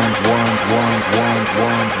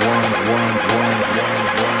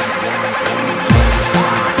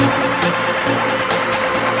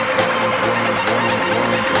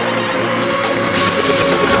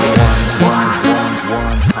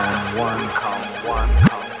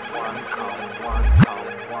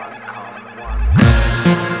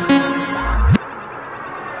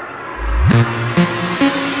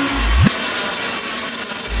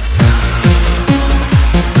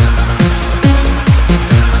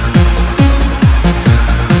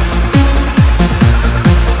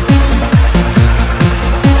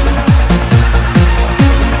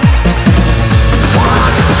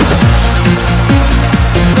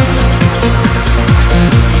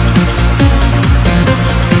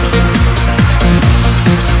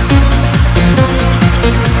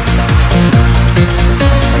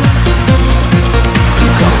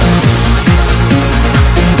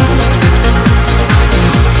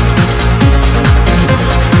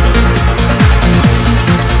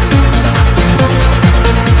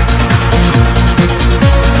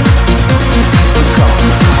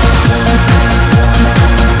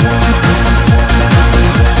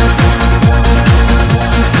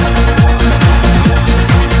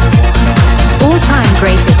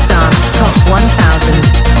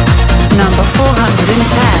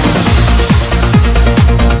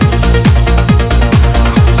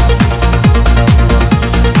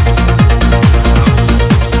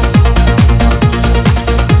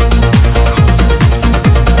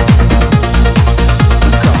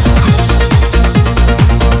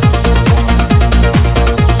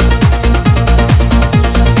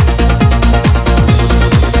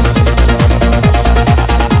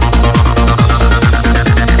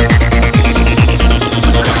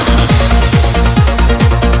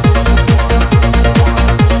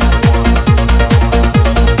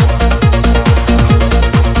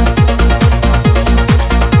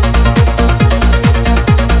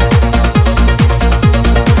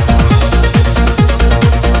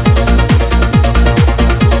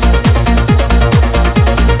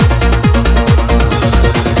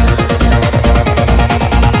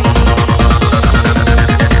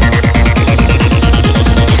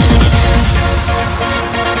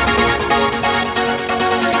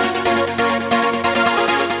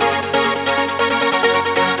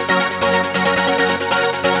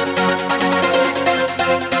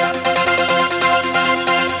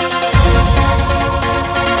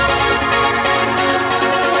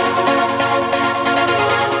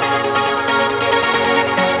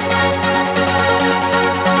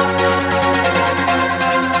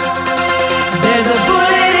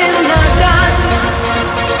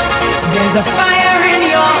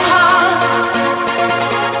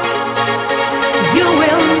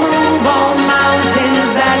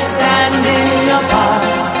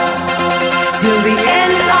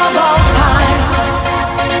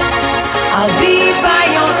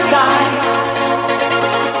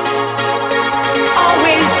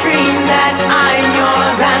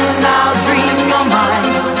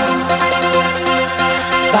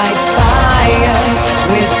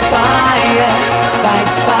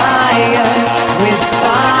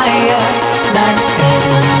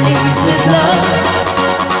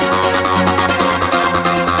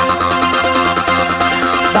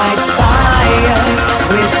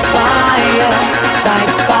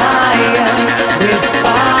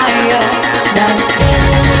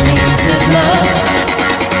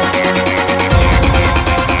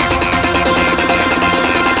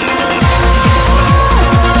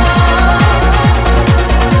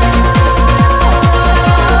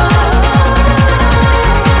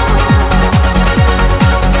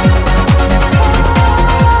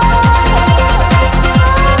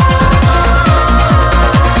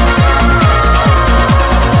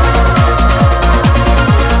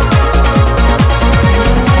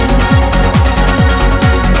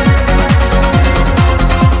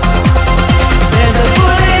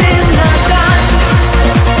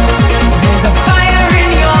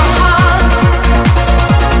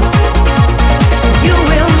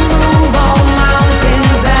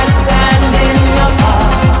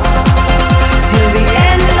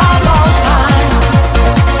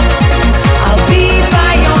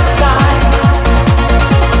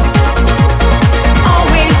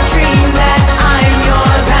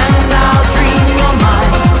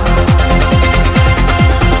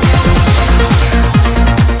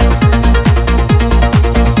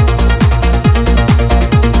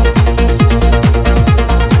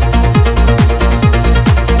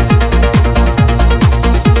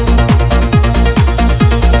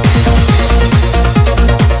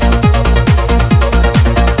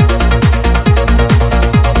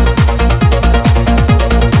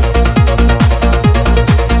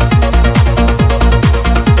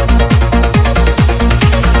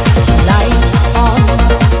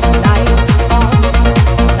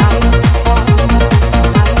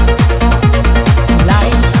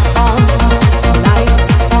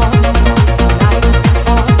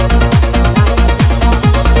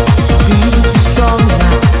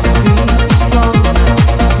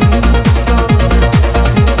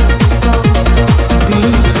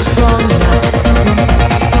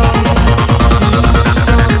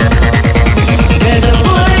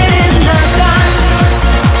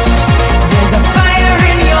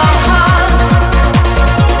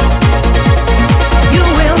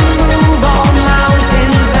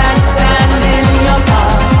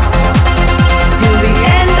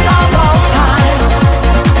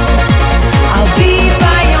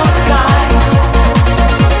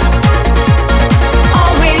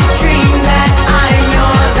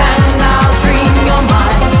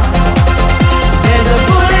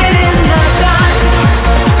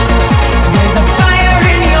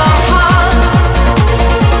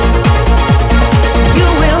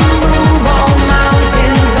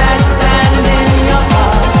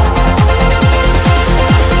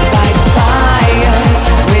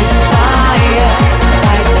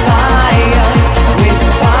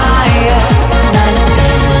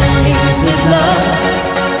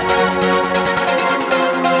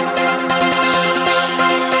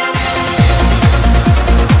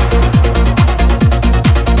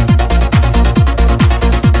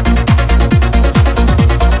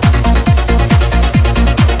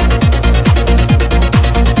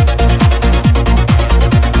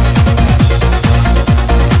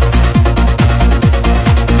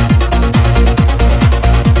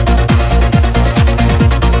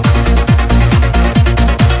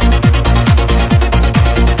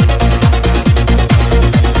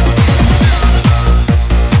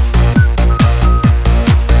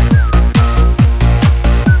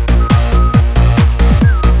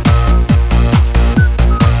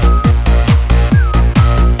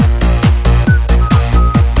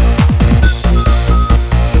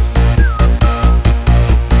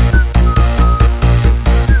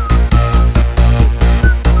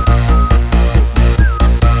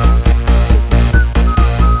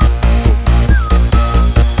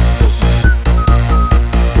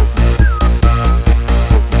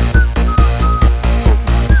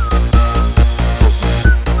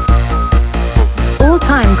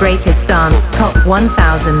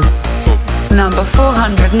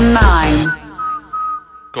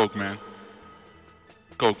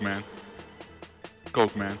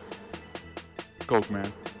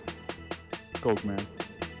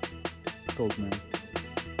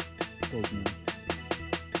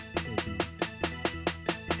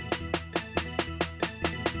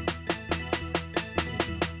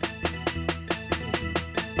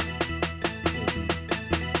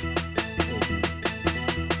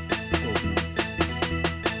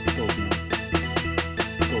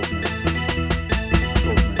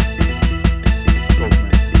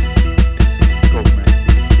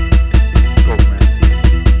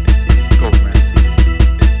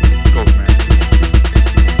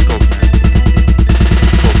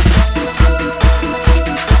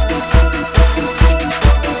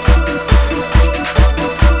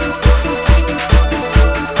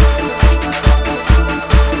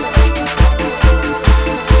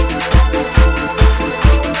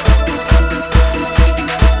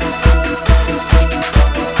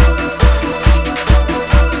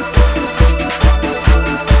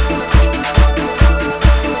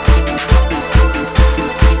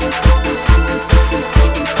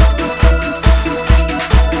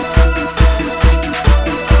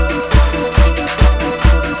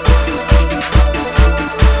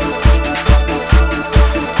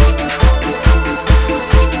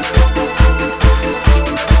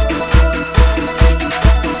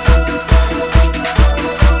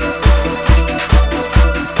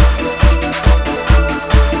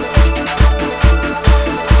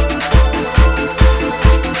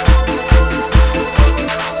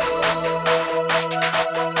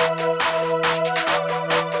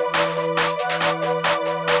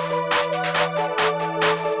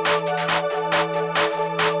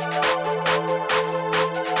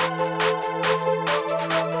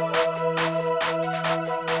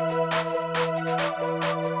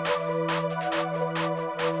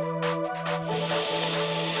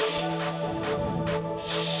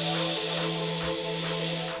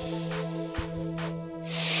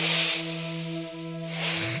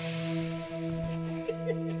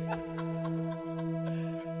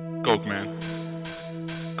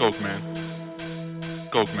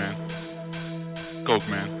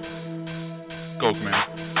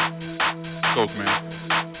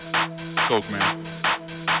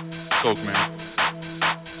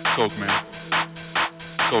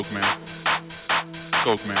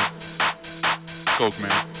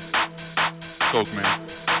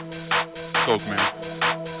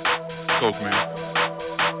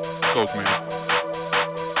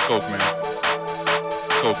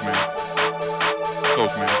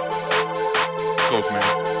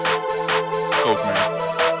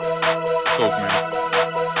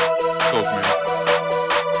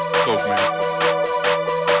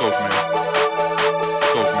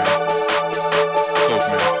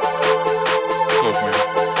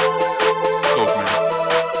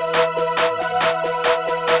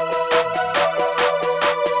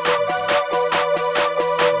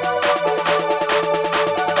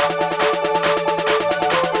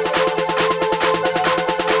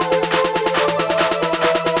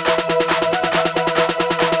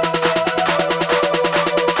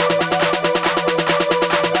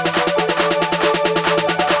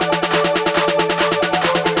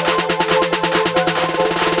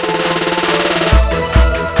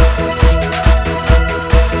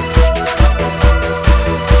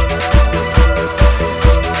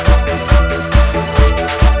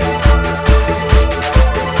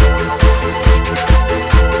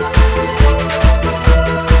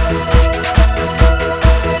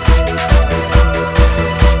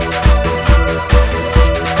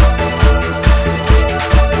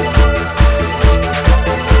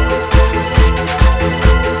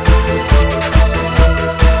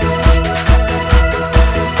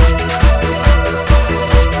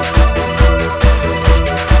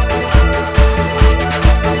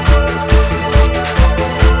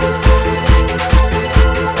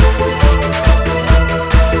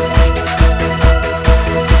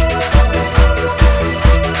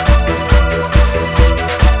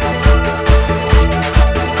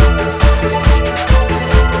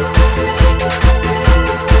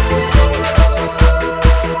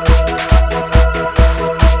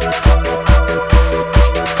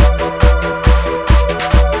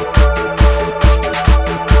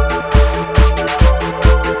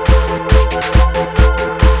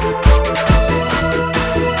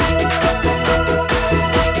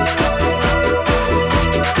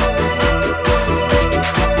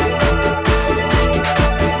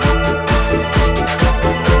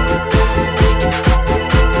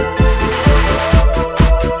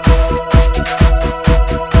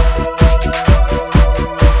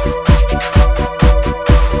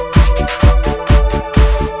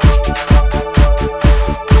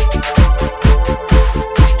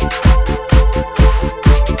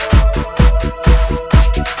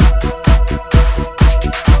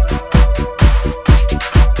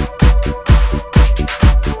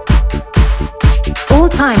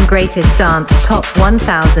Greatest Dance Top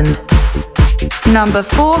 1000. Number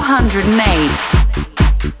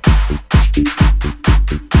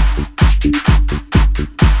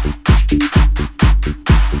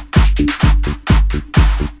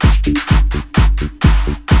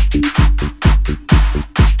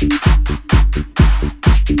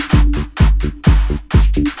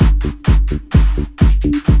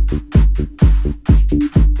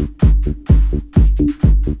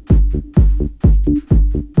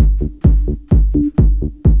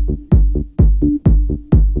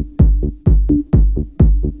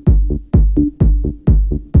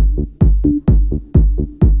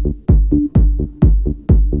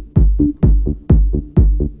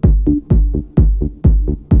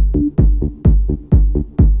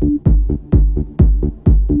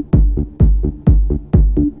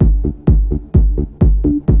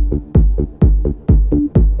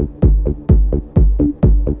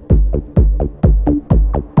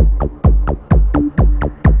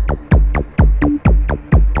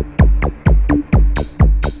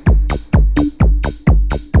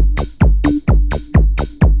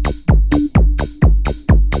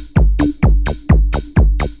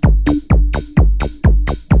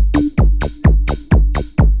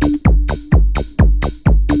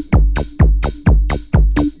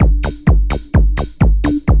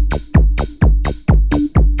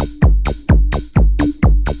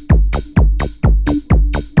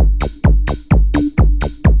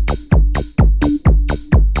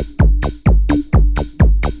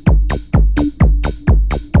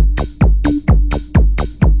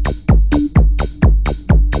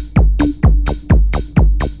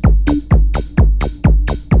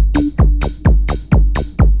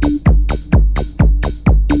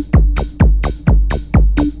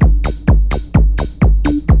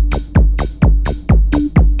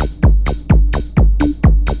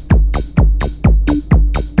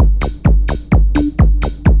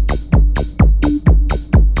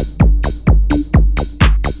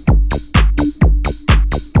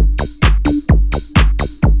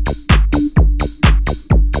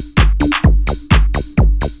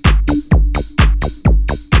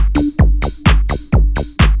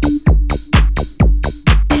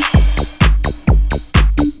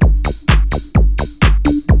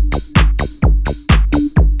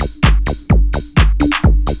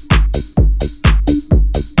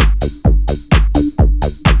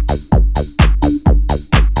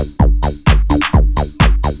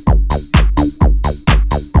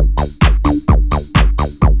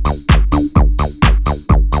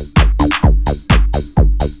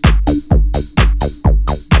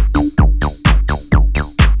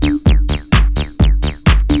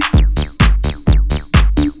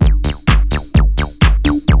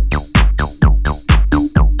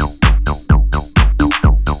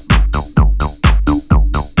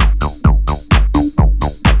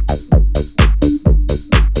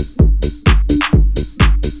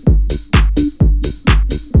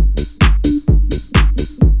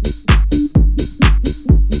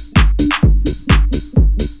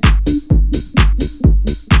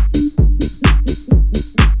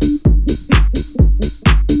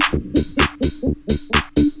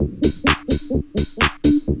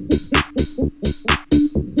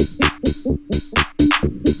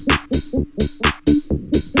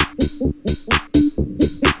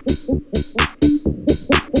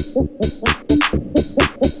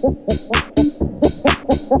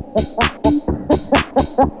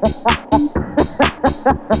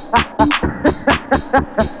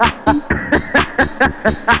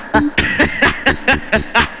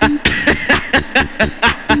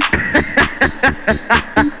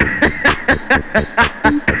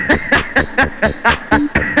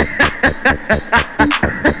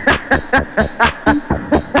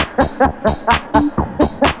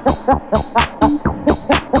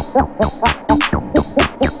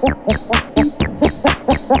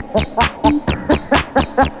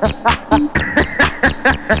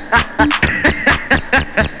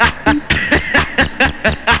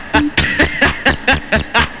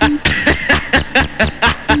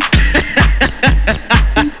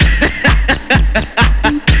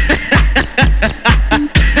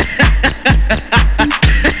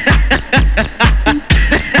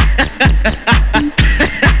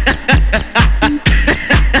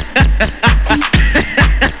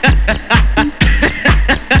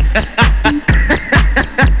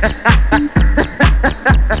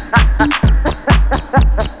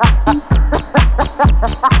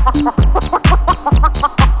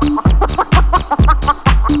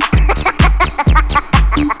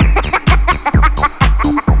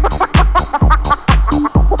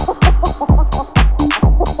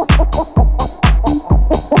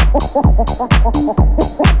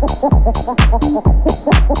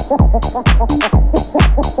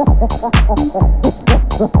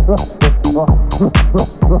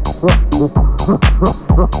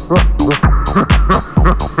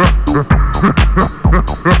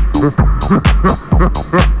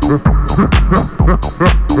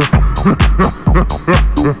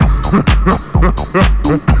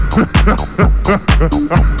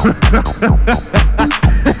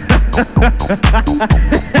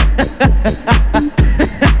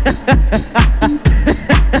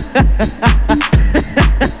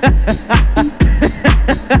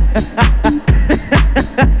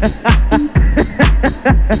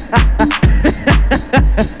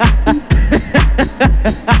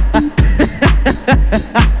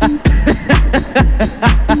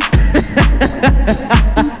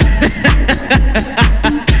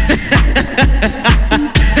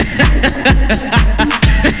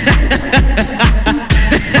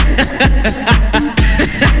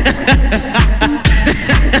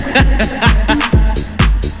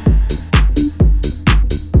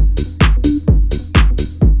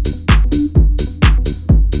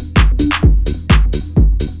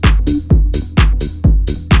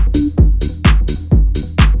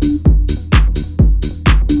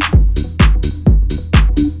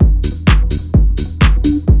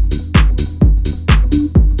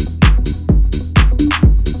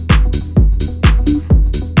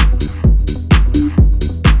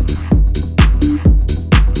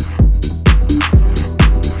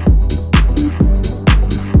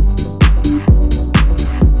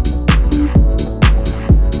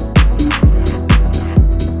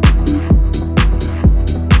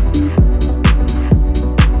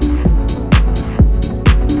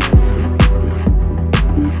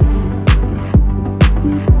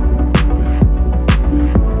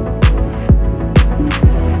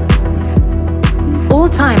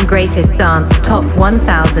All-time greatest dance top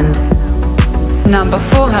 1000. Number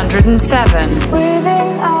 407.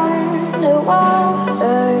 Breathing underwater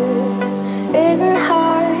isn't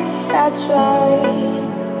hard, I try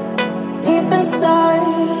deep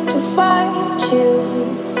inside to find you.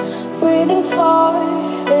 Breathing for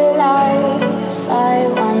the life I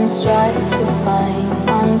once tried to find,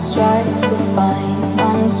 once tried to find,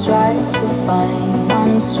 once tried to find,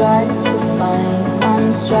 once tried to find,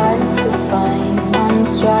 once tried to find,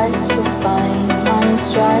 once tried to find,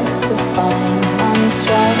 once tried to find, once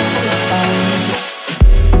tried to find.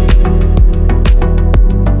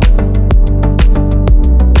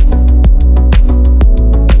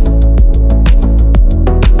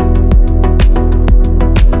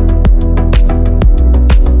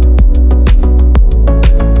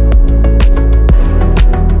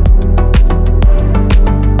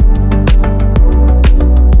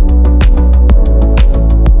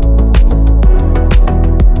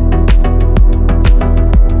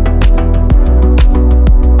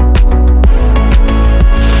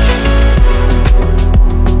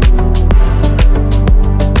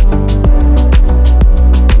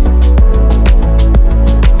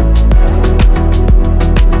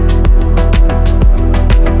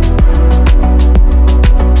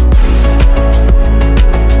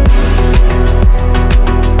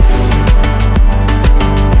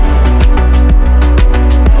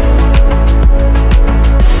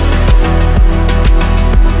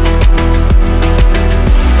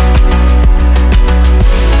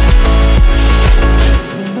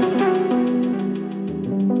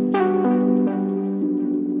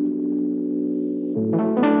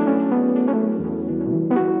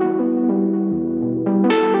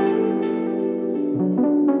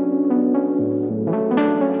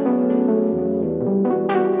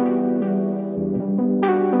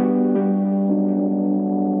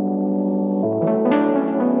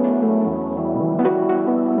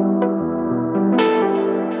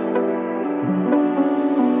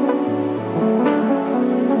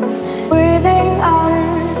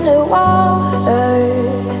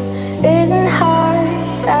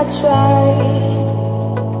 Try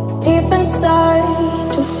deep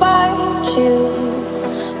inside to find you,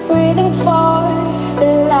 breathing for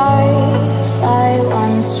the life I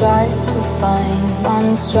once tried to find,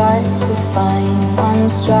 once tried to find,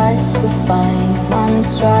 once tried to find,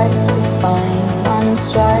 once tried to find,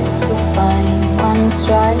 once tried to find, once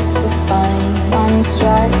tried to find, once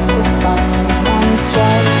tried to find, once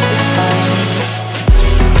tried to find.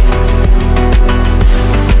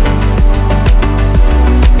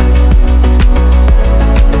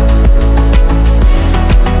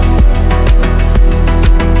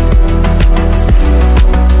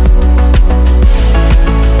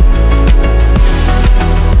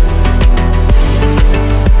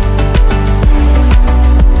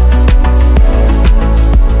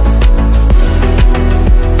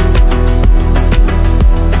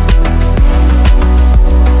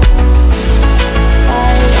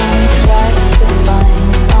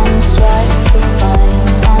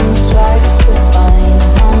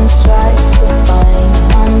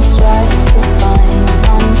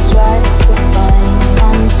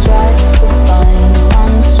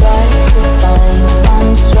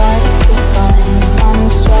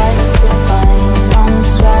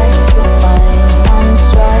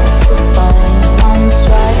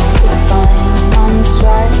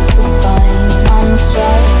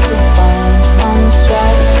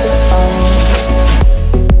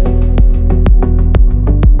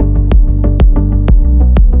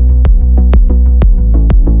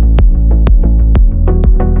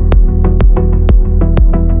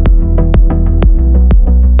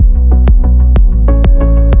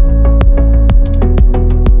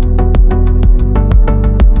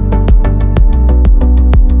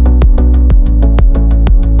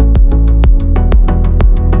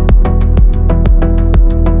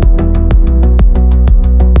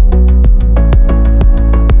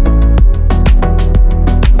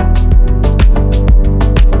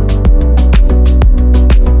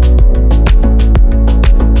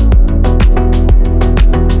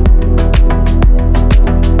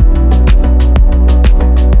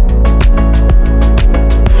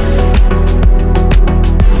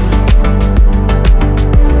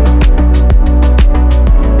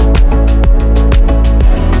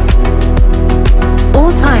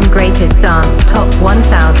 Top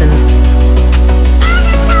 1000.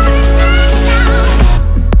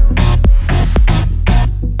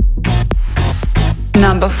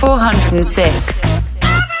 Number 406.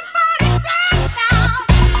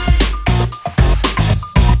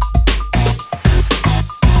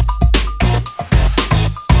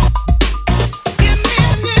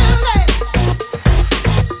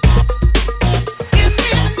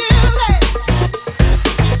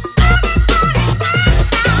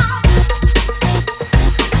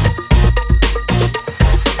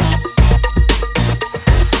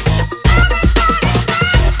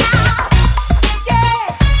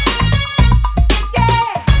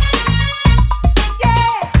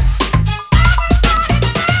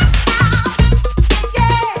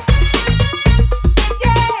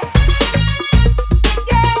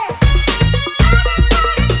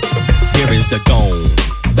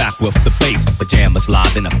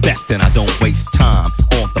 Live in effect, and I don't waste time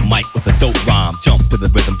on the mic with a dope rhyme. Jump to the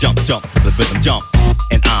rhythm, jump to the rhythm, jump.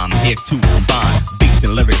 And I'm here to combine beats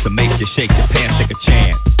and lyrics to make you shake your pants, take a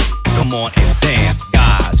chance. Come on and dance,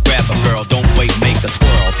 guys. Grab a girl, don't wait, make a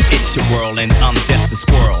twirl. It's your world, and I'm just a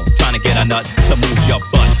squirrel trying to get a nut to move your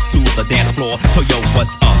butt to the dance floor. So yo,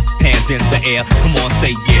 what's up? Hands in the air, come on,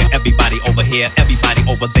 say yeah. Everybody over here, everybody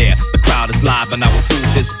over there. The crowd is live, and I will do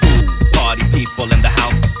this fool. Party people in the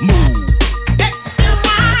house, move.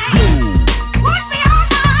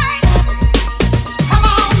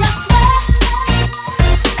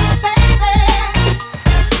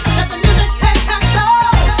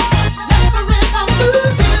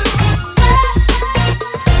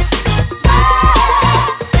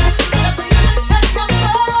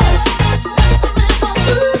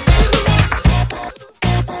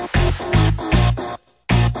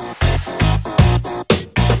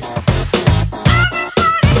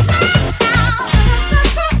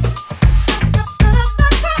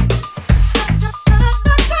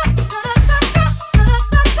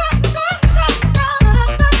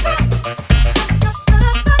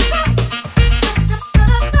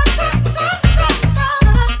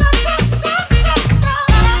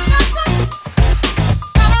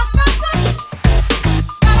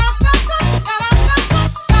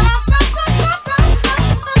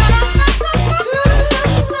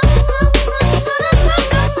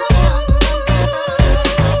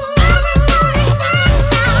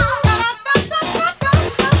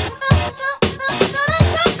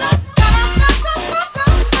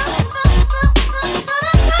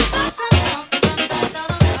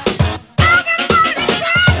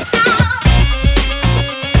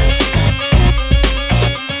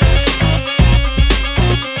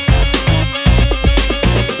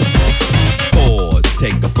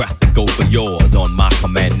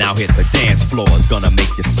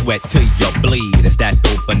 Sweat till you bleed. Is that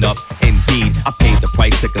open up? Indeed, I paid the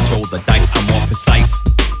price to control the dice. I'm more precise.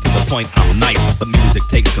 To the point, I'm nice. The music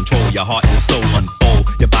takes control. Your heart and soul unfold.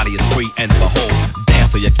 Your body is free and behold. Dance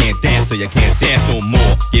so you can't dance, so you can't dance no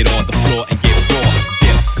more. Get on the floor and get raw.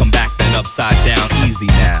 Dip, come back then upside down. Easy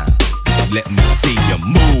now. Let me see you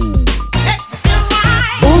move.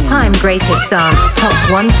 All-time greatest dance Top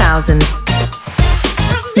 1000.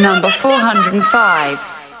 Number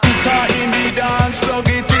 405. In the dance, plug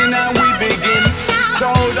it in and we begin.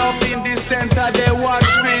 Crowd up in the center, they watch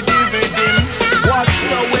with the rhythm. Watch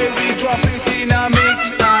the way we drop it in a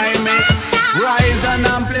mix time. Rise and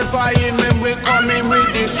amplifying when we coming with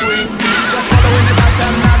the swing. Just following the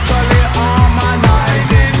pattern, naturally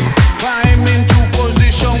harmonizing. Climb into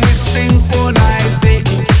position, we synchronize it.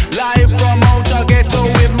 Live from outer ghetto,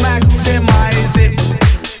 we maximize it.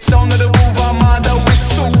 Sound of the groove, Armada, we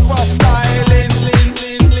super styling.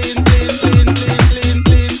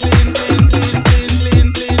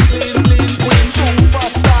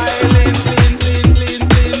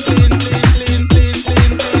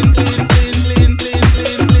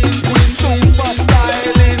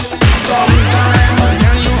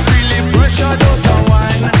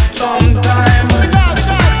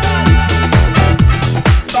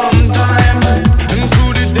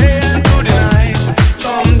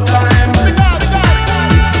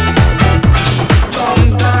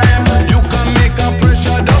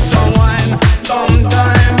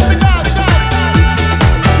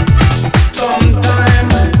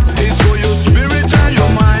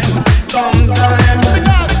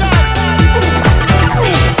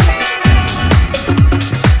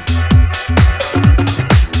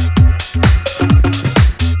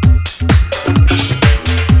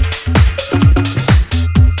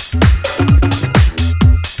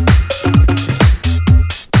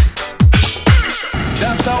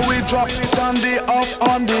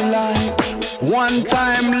 on the line. One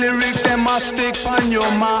time lyrics, them must stick on your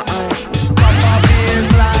mind.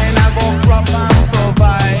 baseline, I go crop and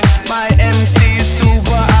provide. My MC super,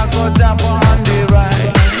 I go dapper on the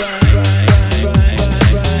ride.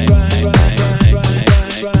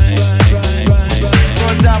 Go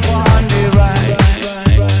dapper on the ride.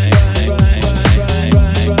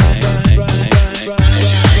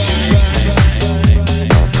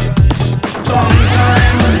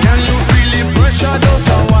 Sometime, can you feel the pressure does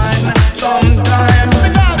unwind? Sometime,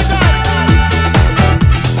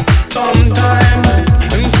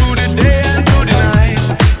 and through the day and through the night.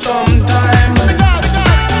 Sometime,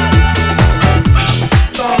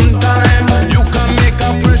 you can make a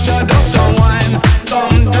pressure does unwind.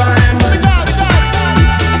 Sometime,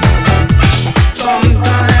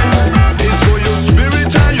 it's for your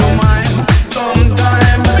spirit and your mind.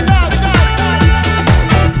 Sometime.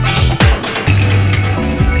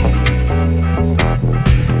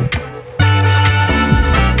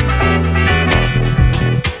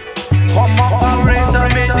 Come operator,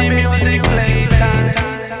 make the music play time.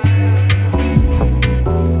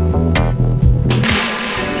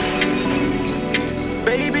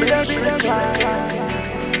 Baby, let's recline.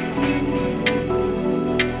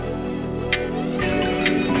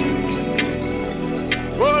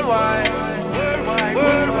 Worldwide.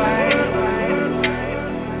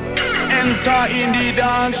 Enter in the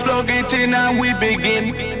dance, plug it in and we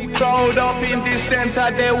begin. Crowd up in the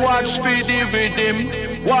center, they watch for the rhythm.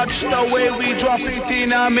 Watch the way we drop it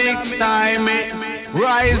in a mix time.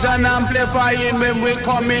 Rise and amplifying when we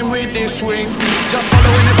come in with the swing. Just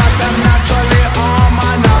following the pattern, naturally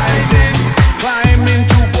harmonizing. Climb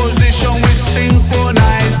into position with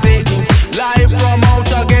synchronized it. Live from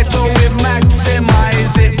outer ghetto, we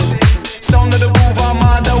maximize it. Sound of the groove,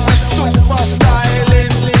 Armada, we super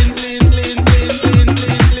styling.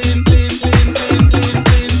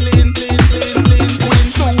 We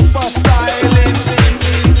super styling.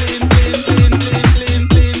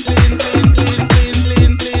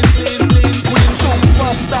 We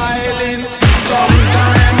super styling.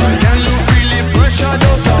 Sometime, can you feel the pressure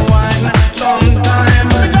does unwind?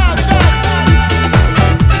 Sometime,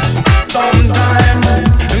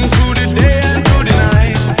 and through the day and through the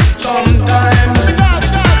night. Sometime,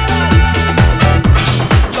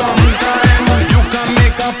 you can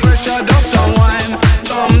make a pressure does unwind.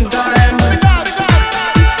 Sometime,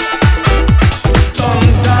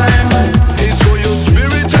 it's for your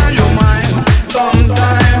spirit and your mind.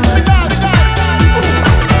 Sometime.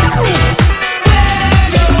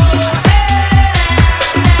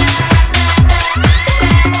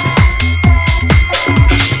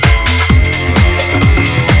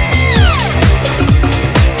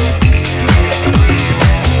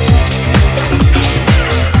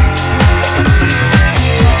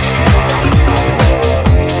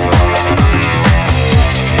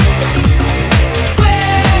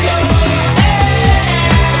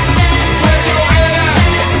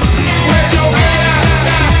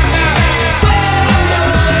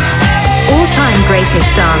 All-time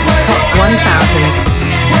greatest dance top 1000.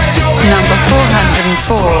 Number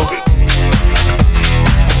 404.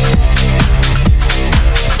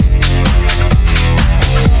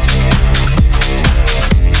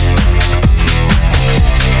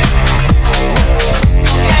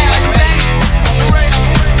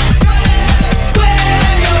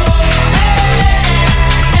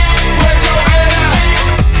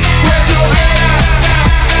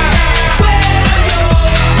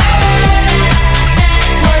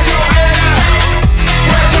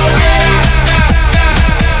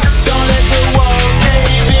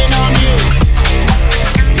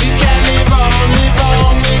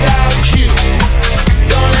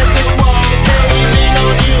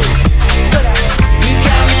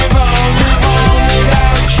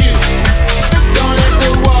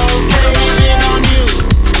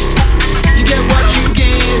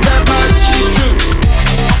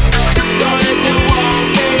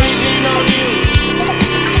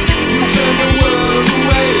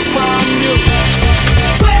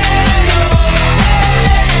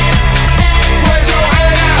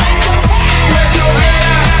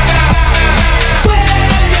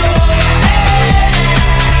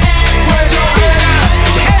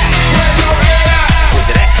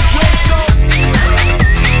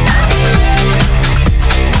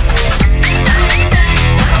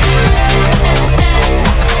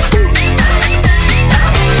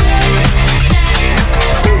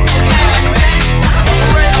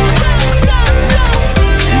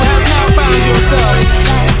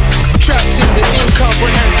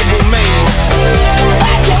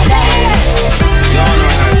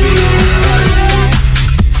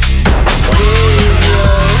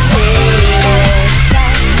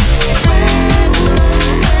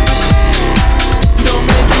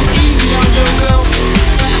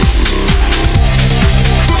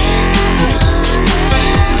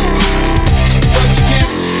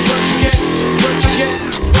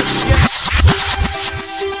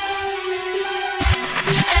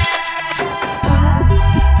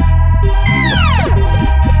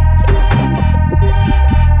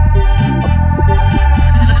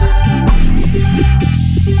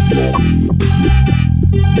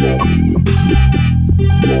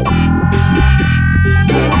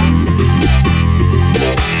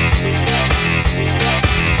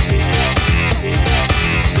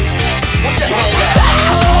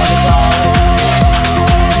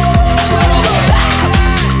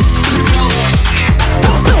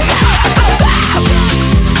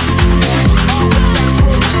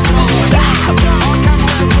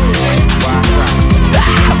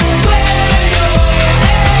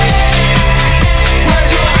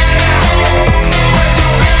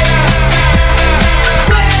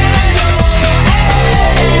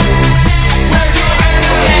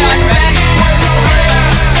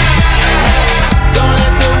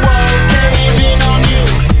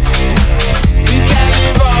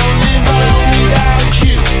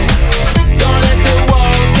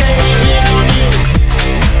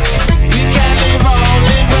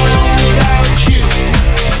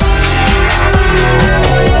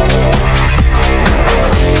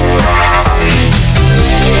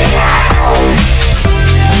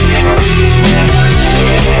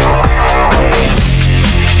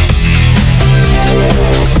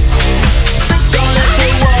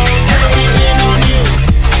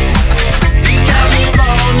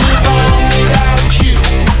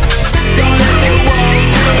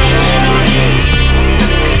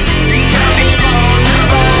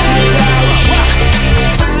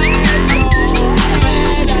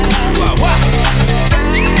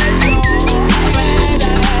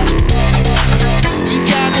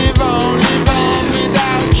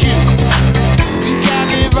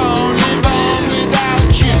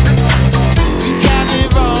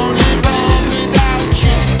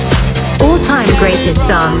 Greatest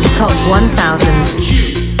Dance Top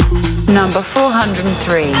 1000. Number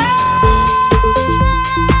 403.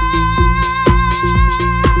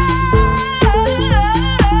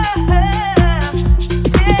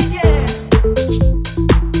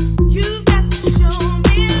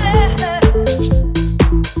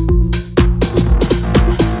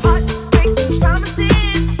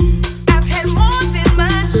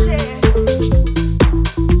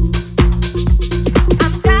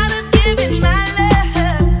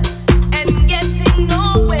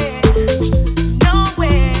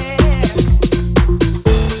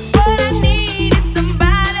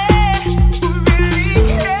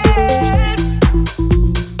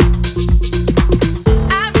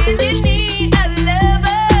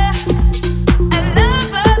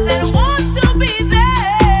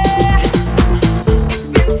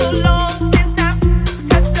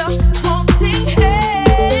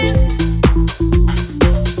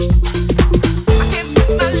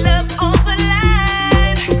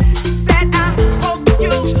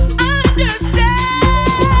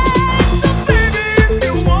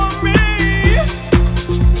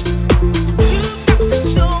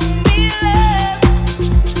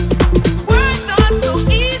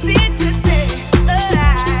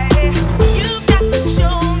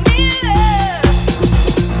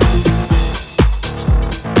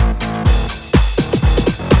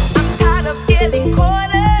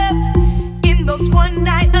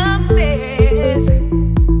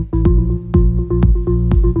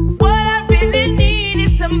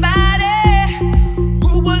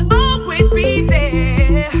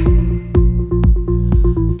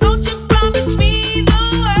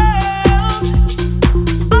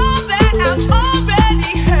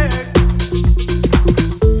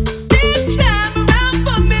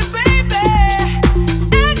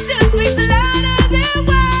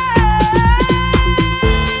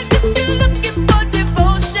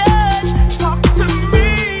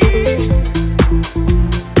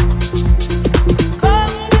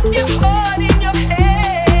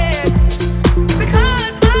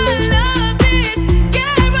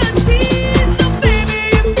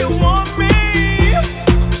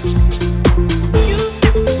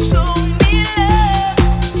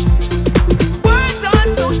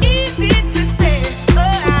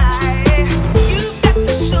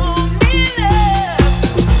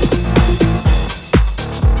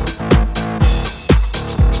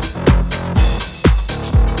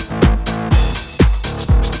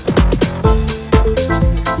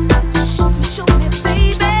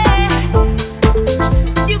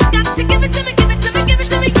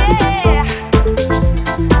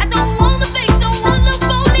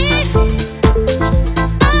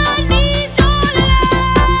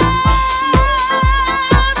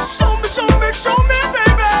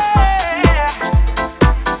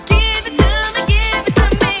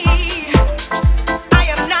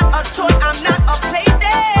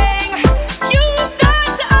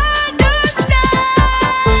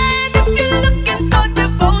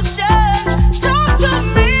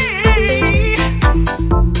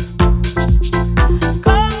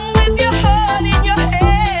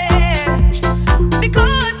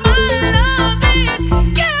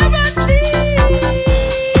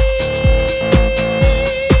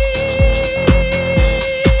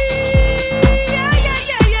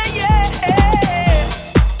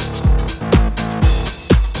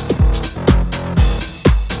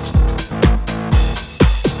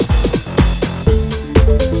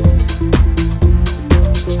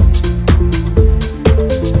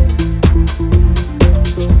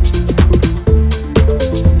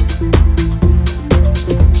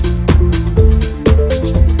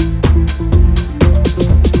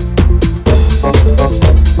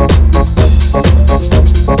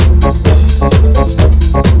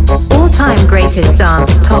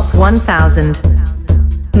 1000.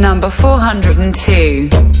 Number 402.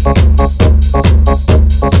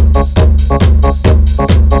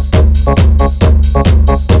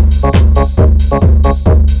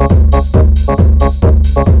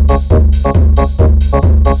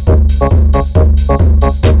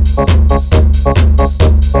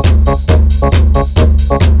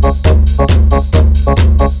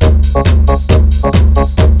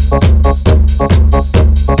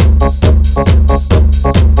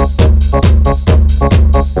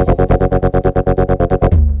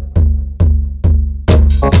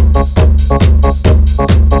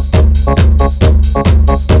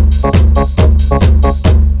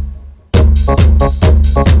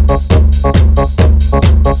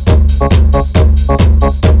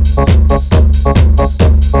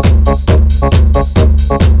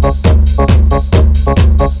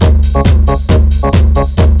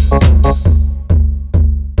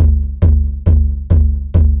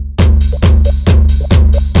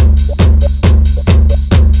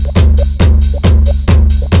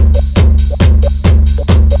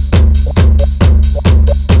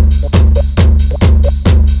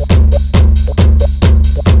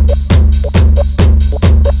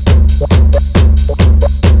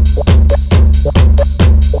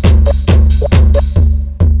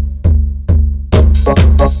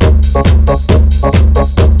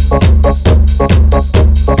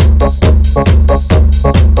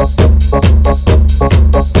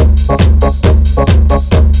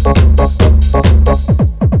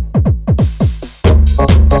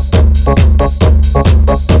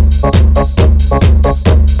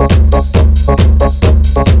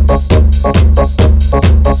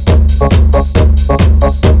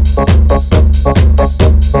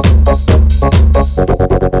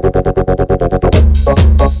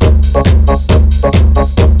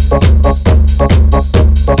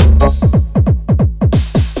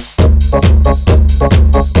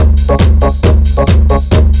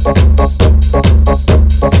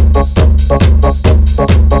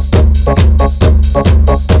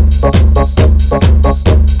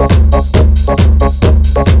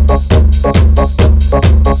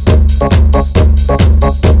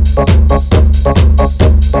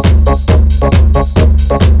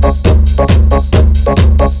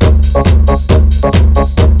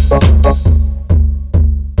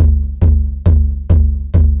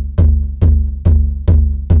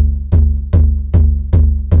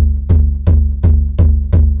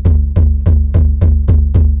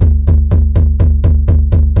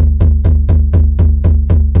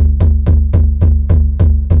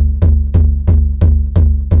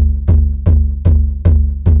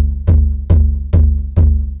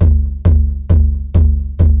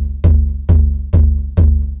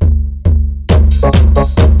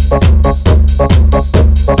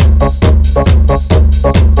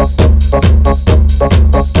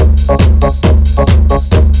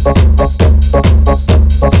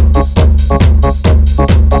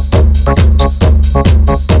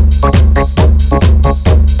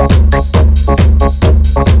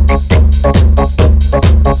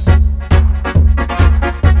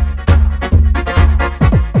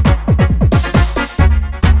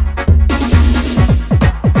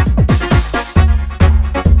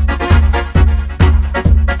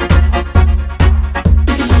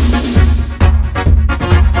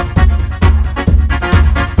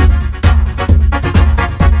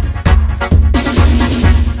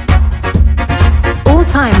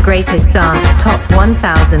 Greatest Dance Top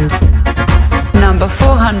 1000. Number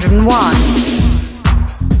 401.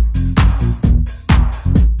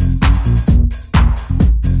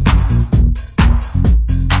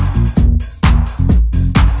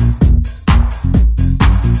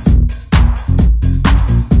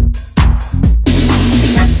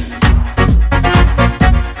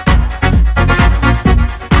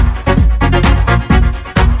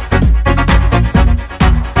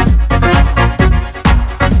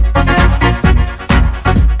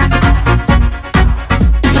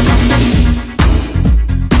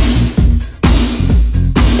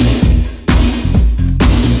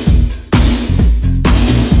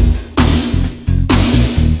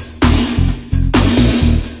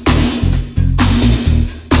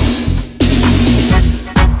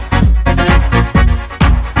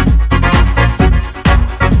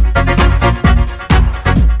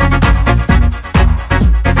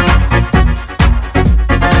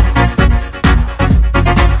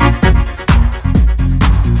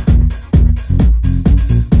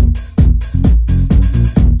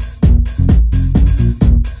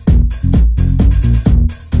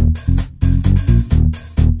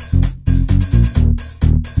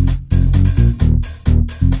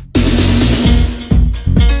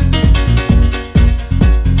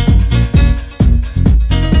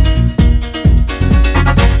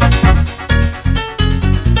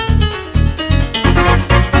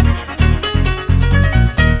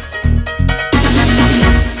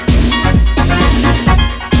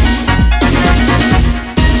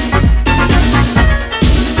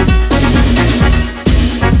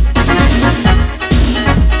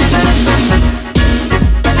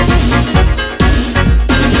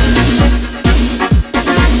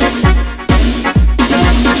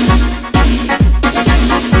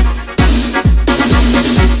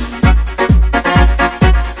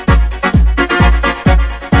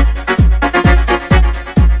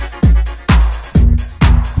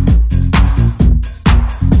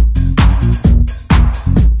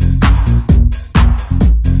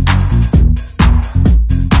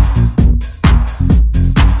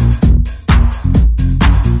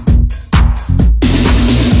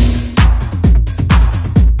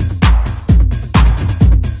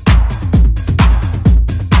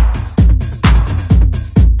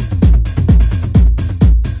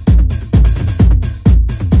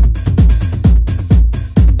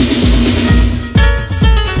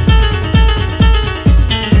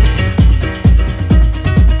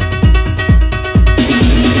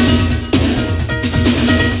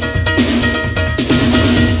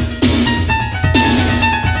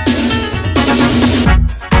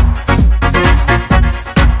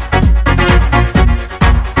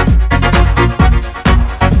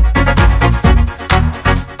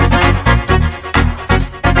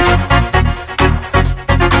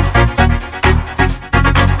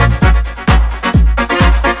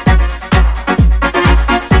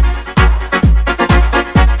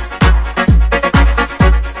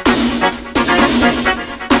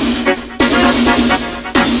 Coke man.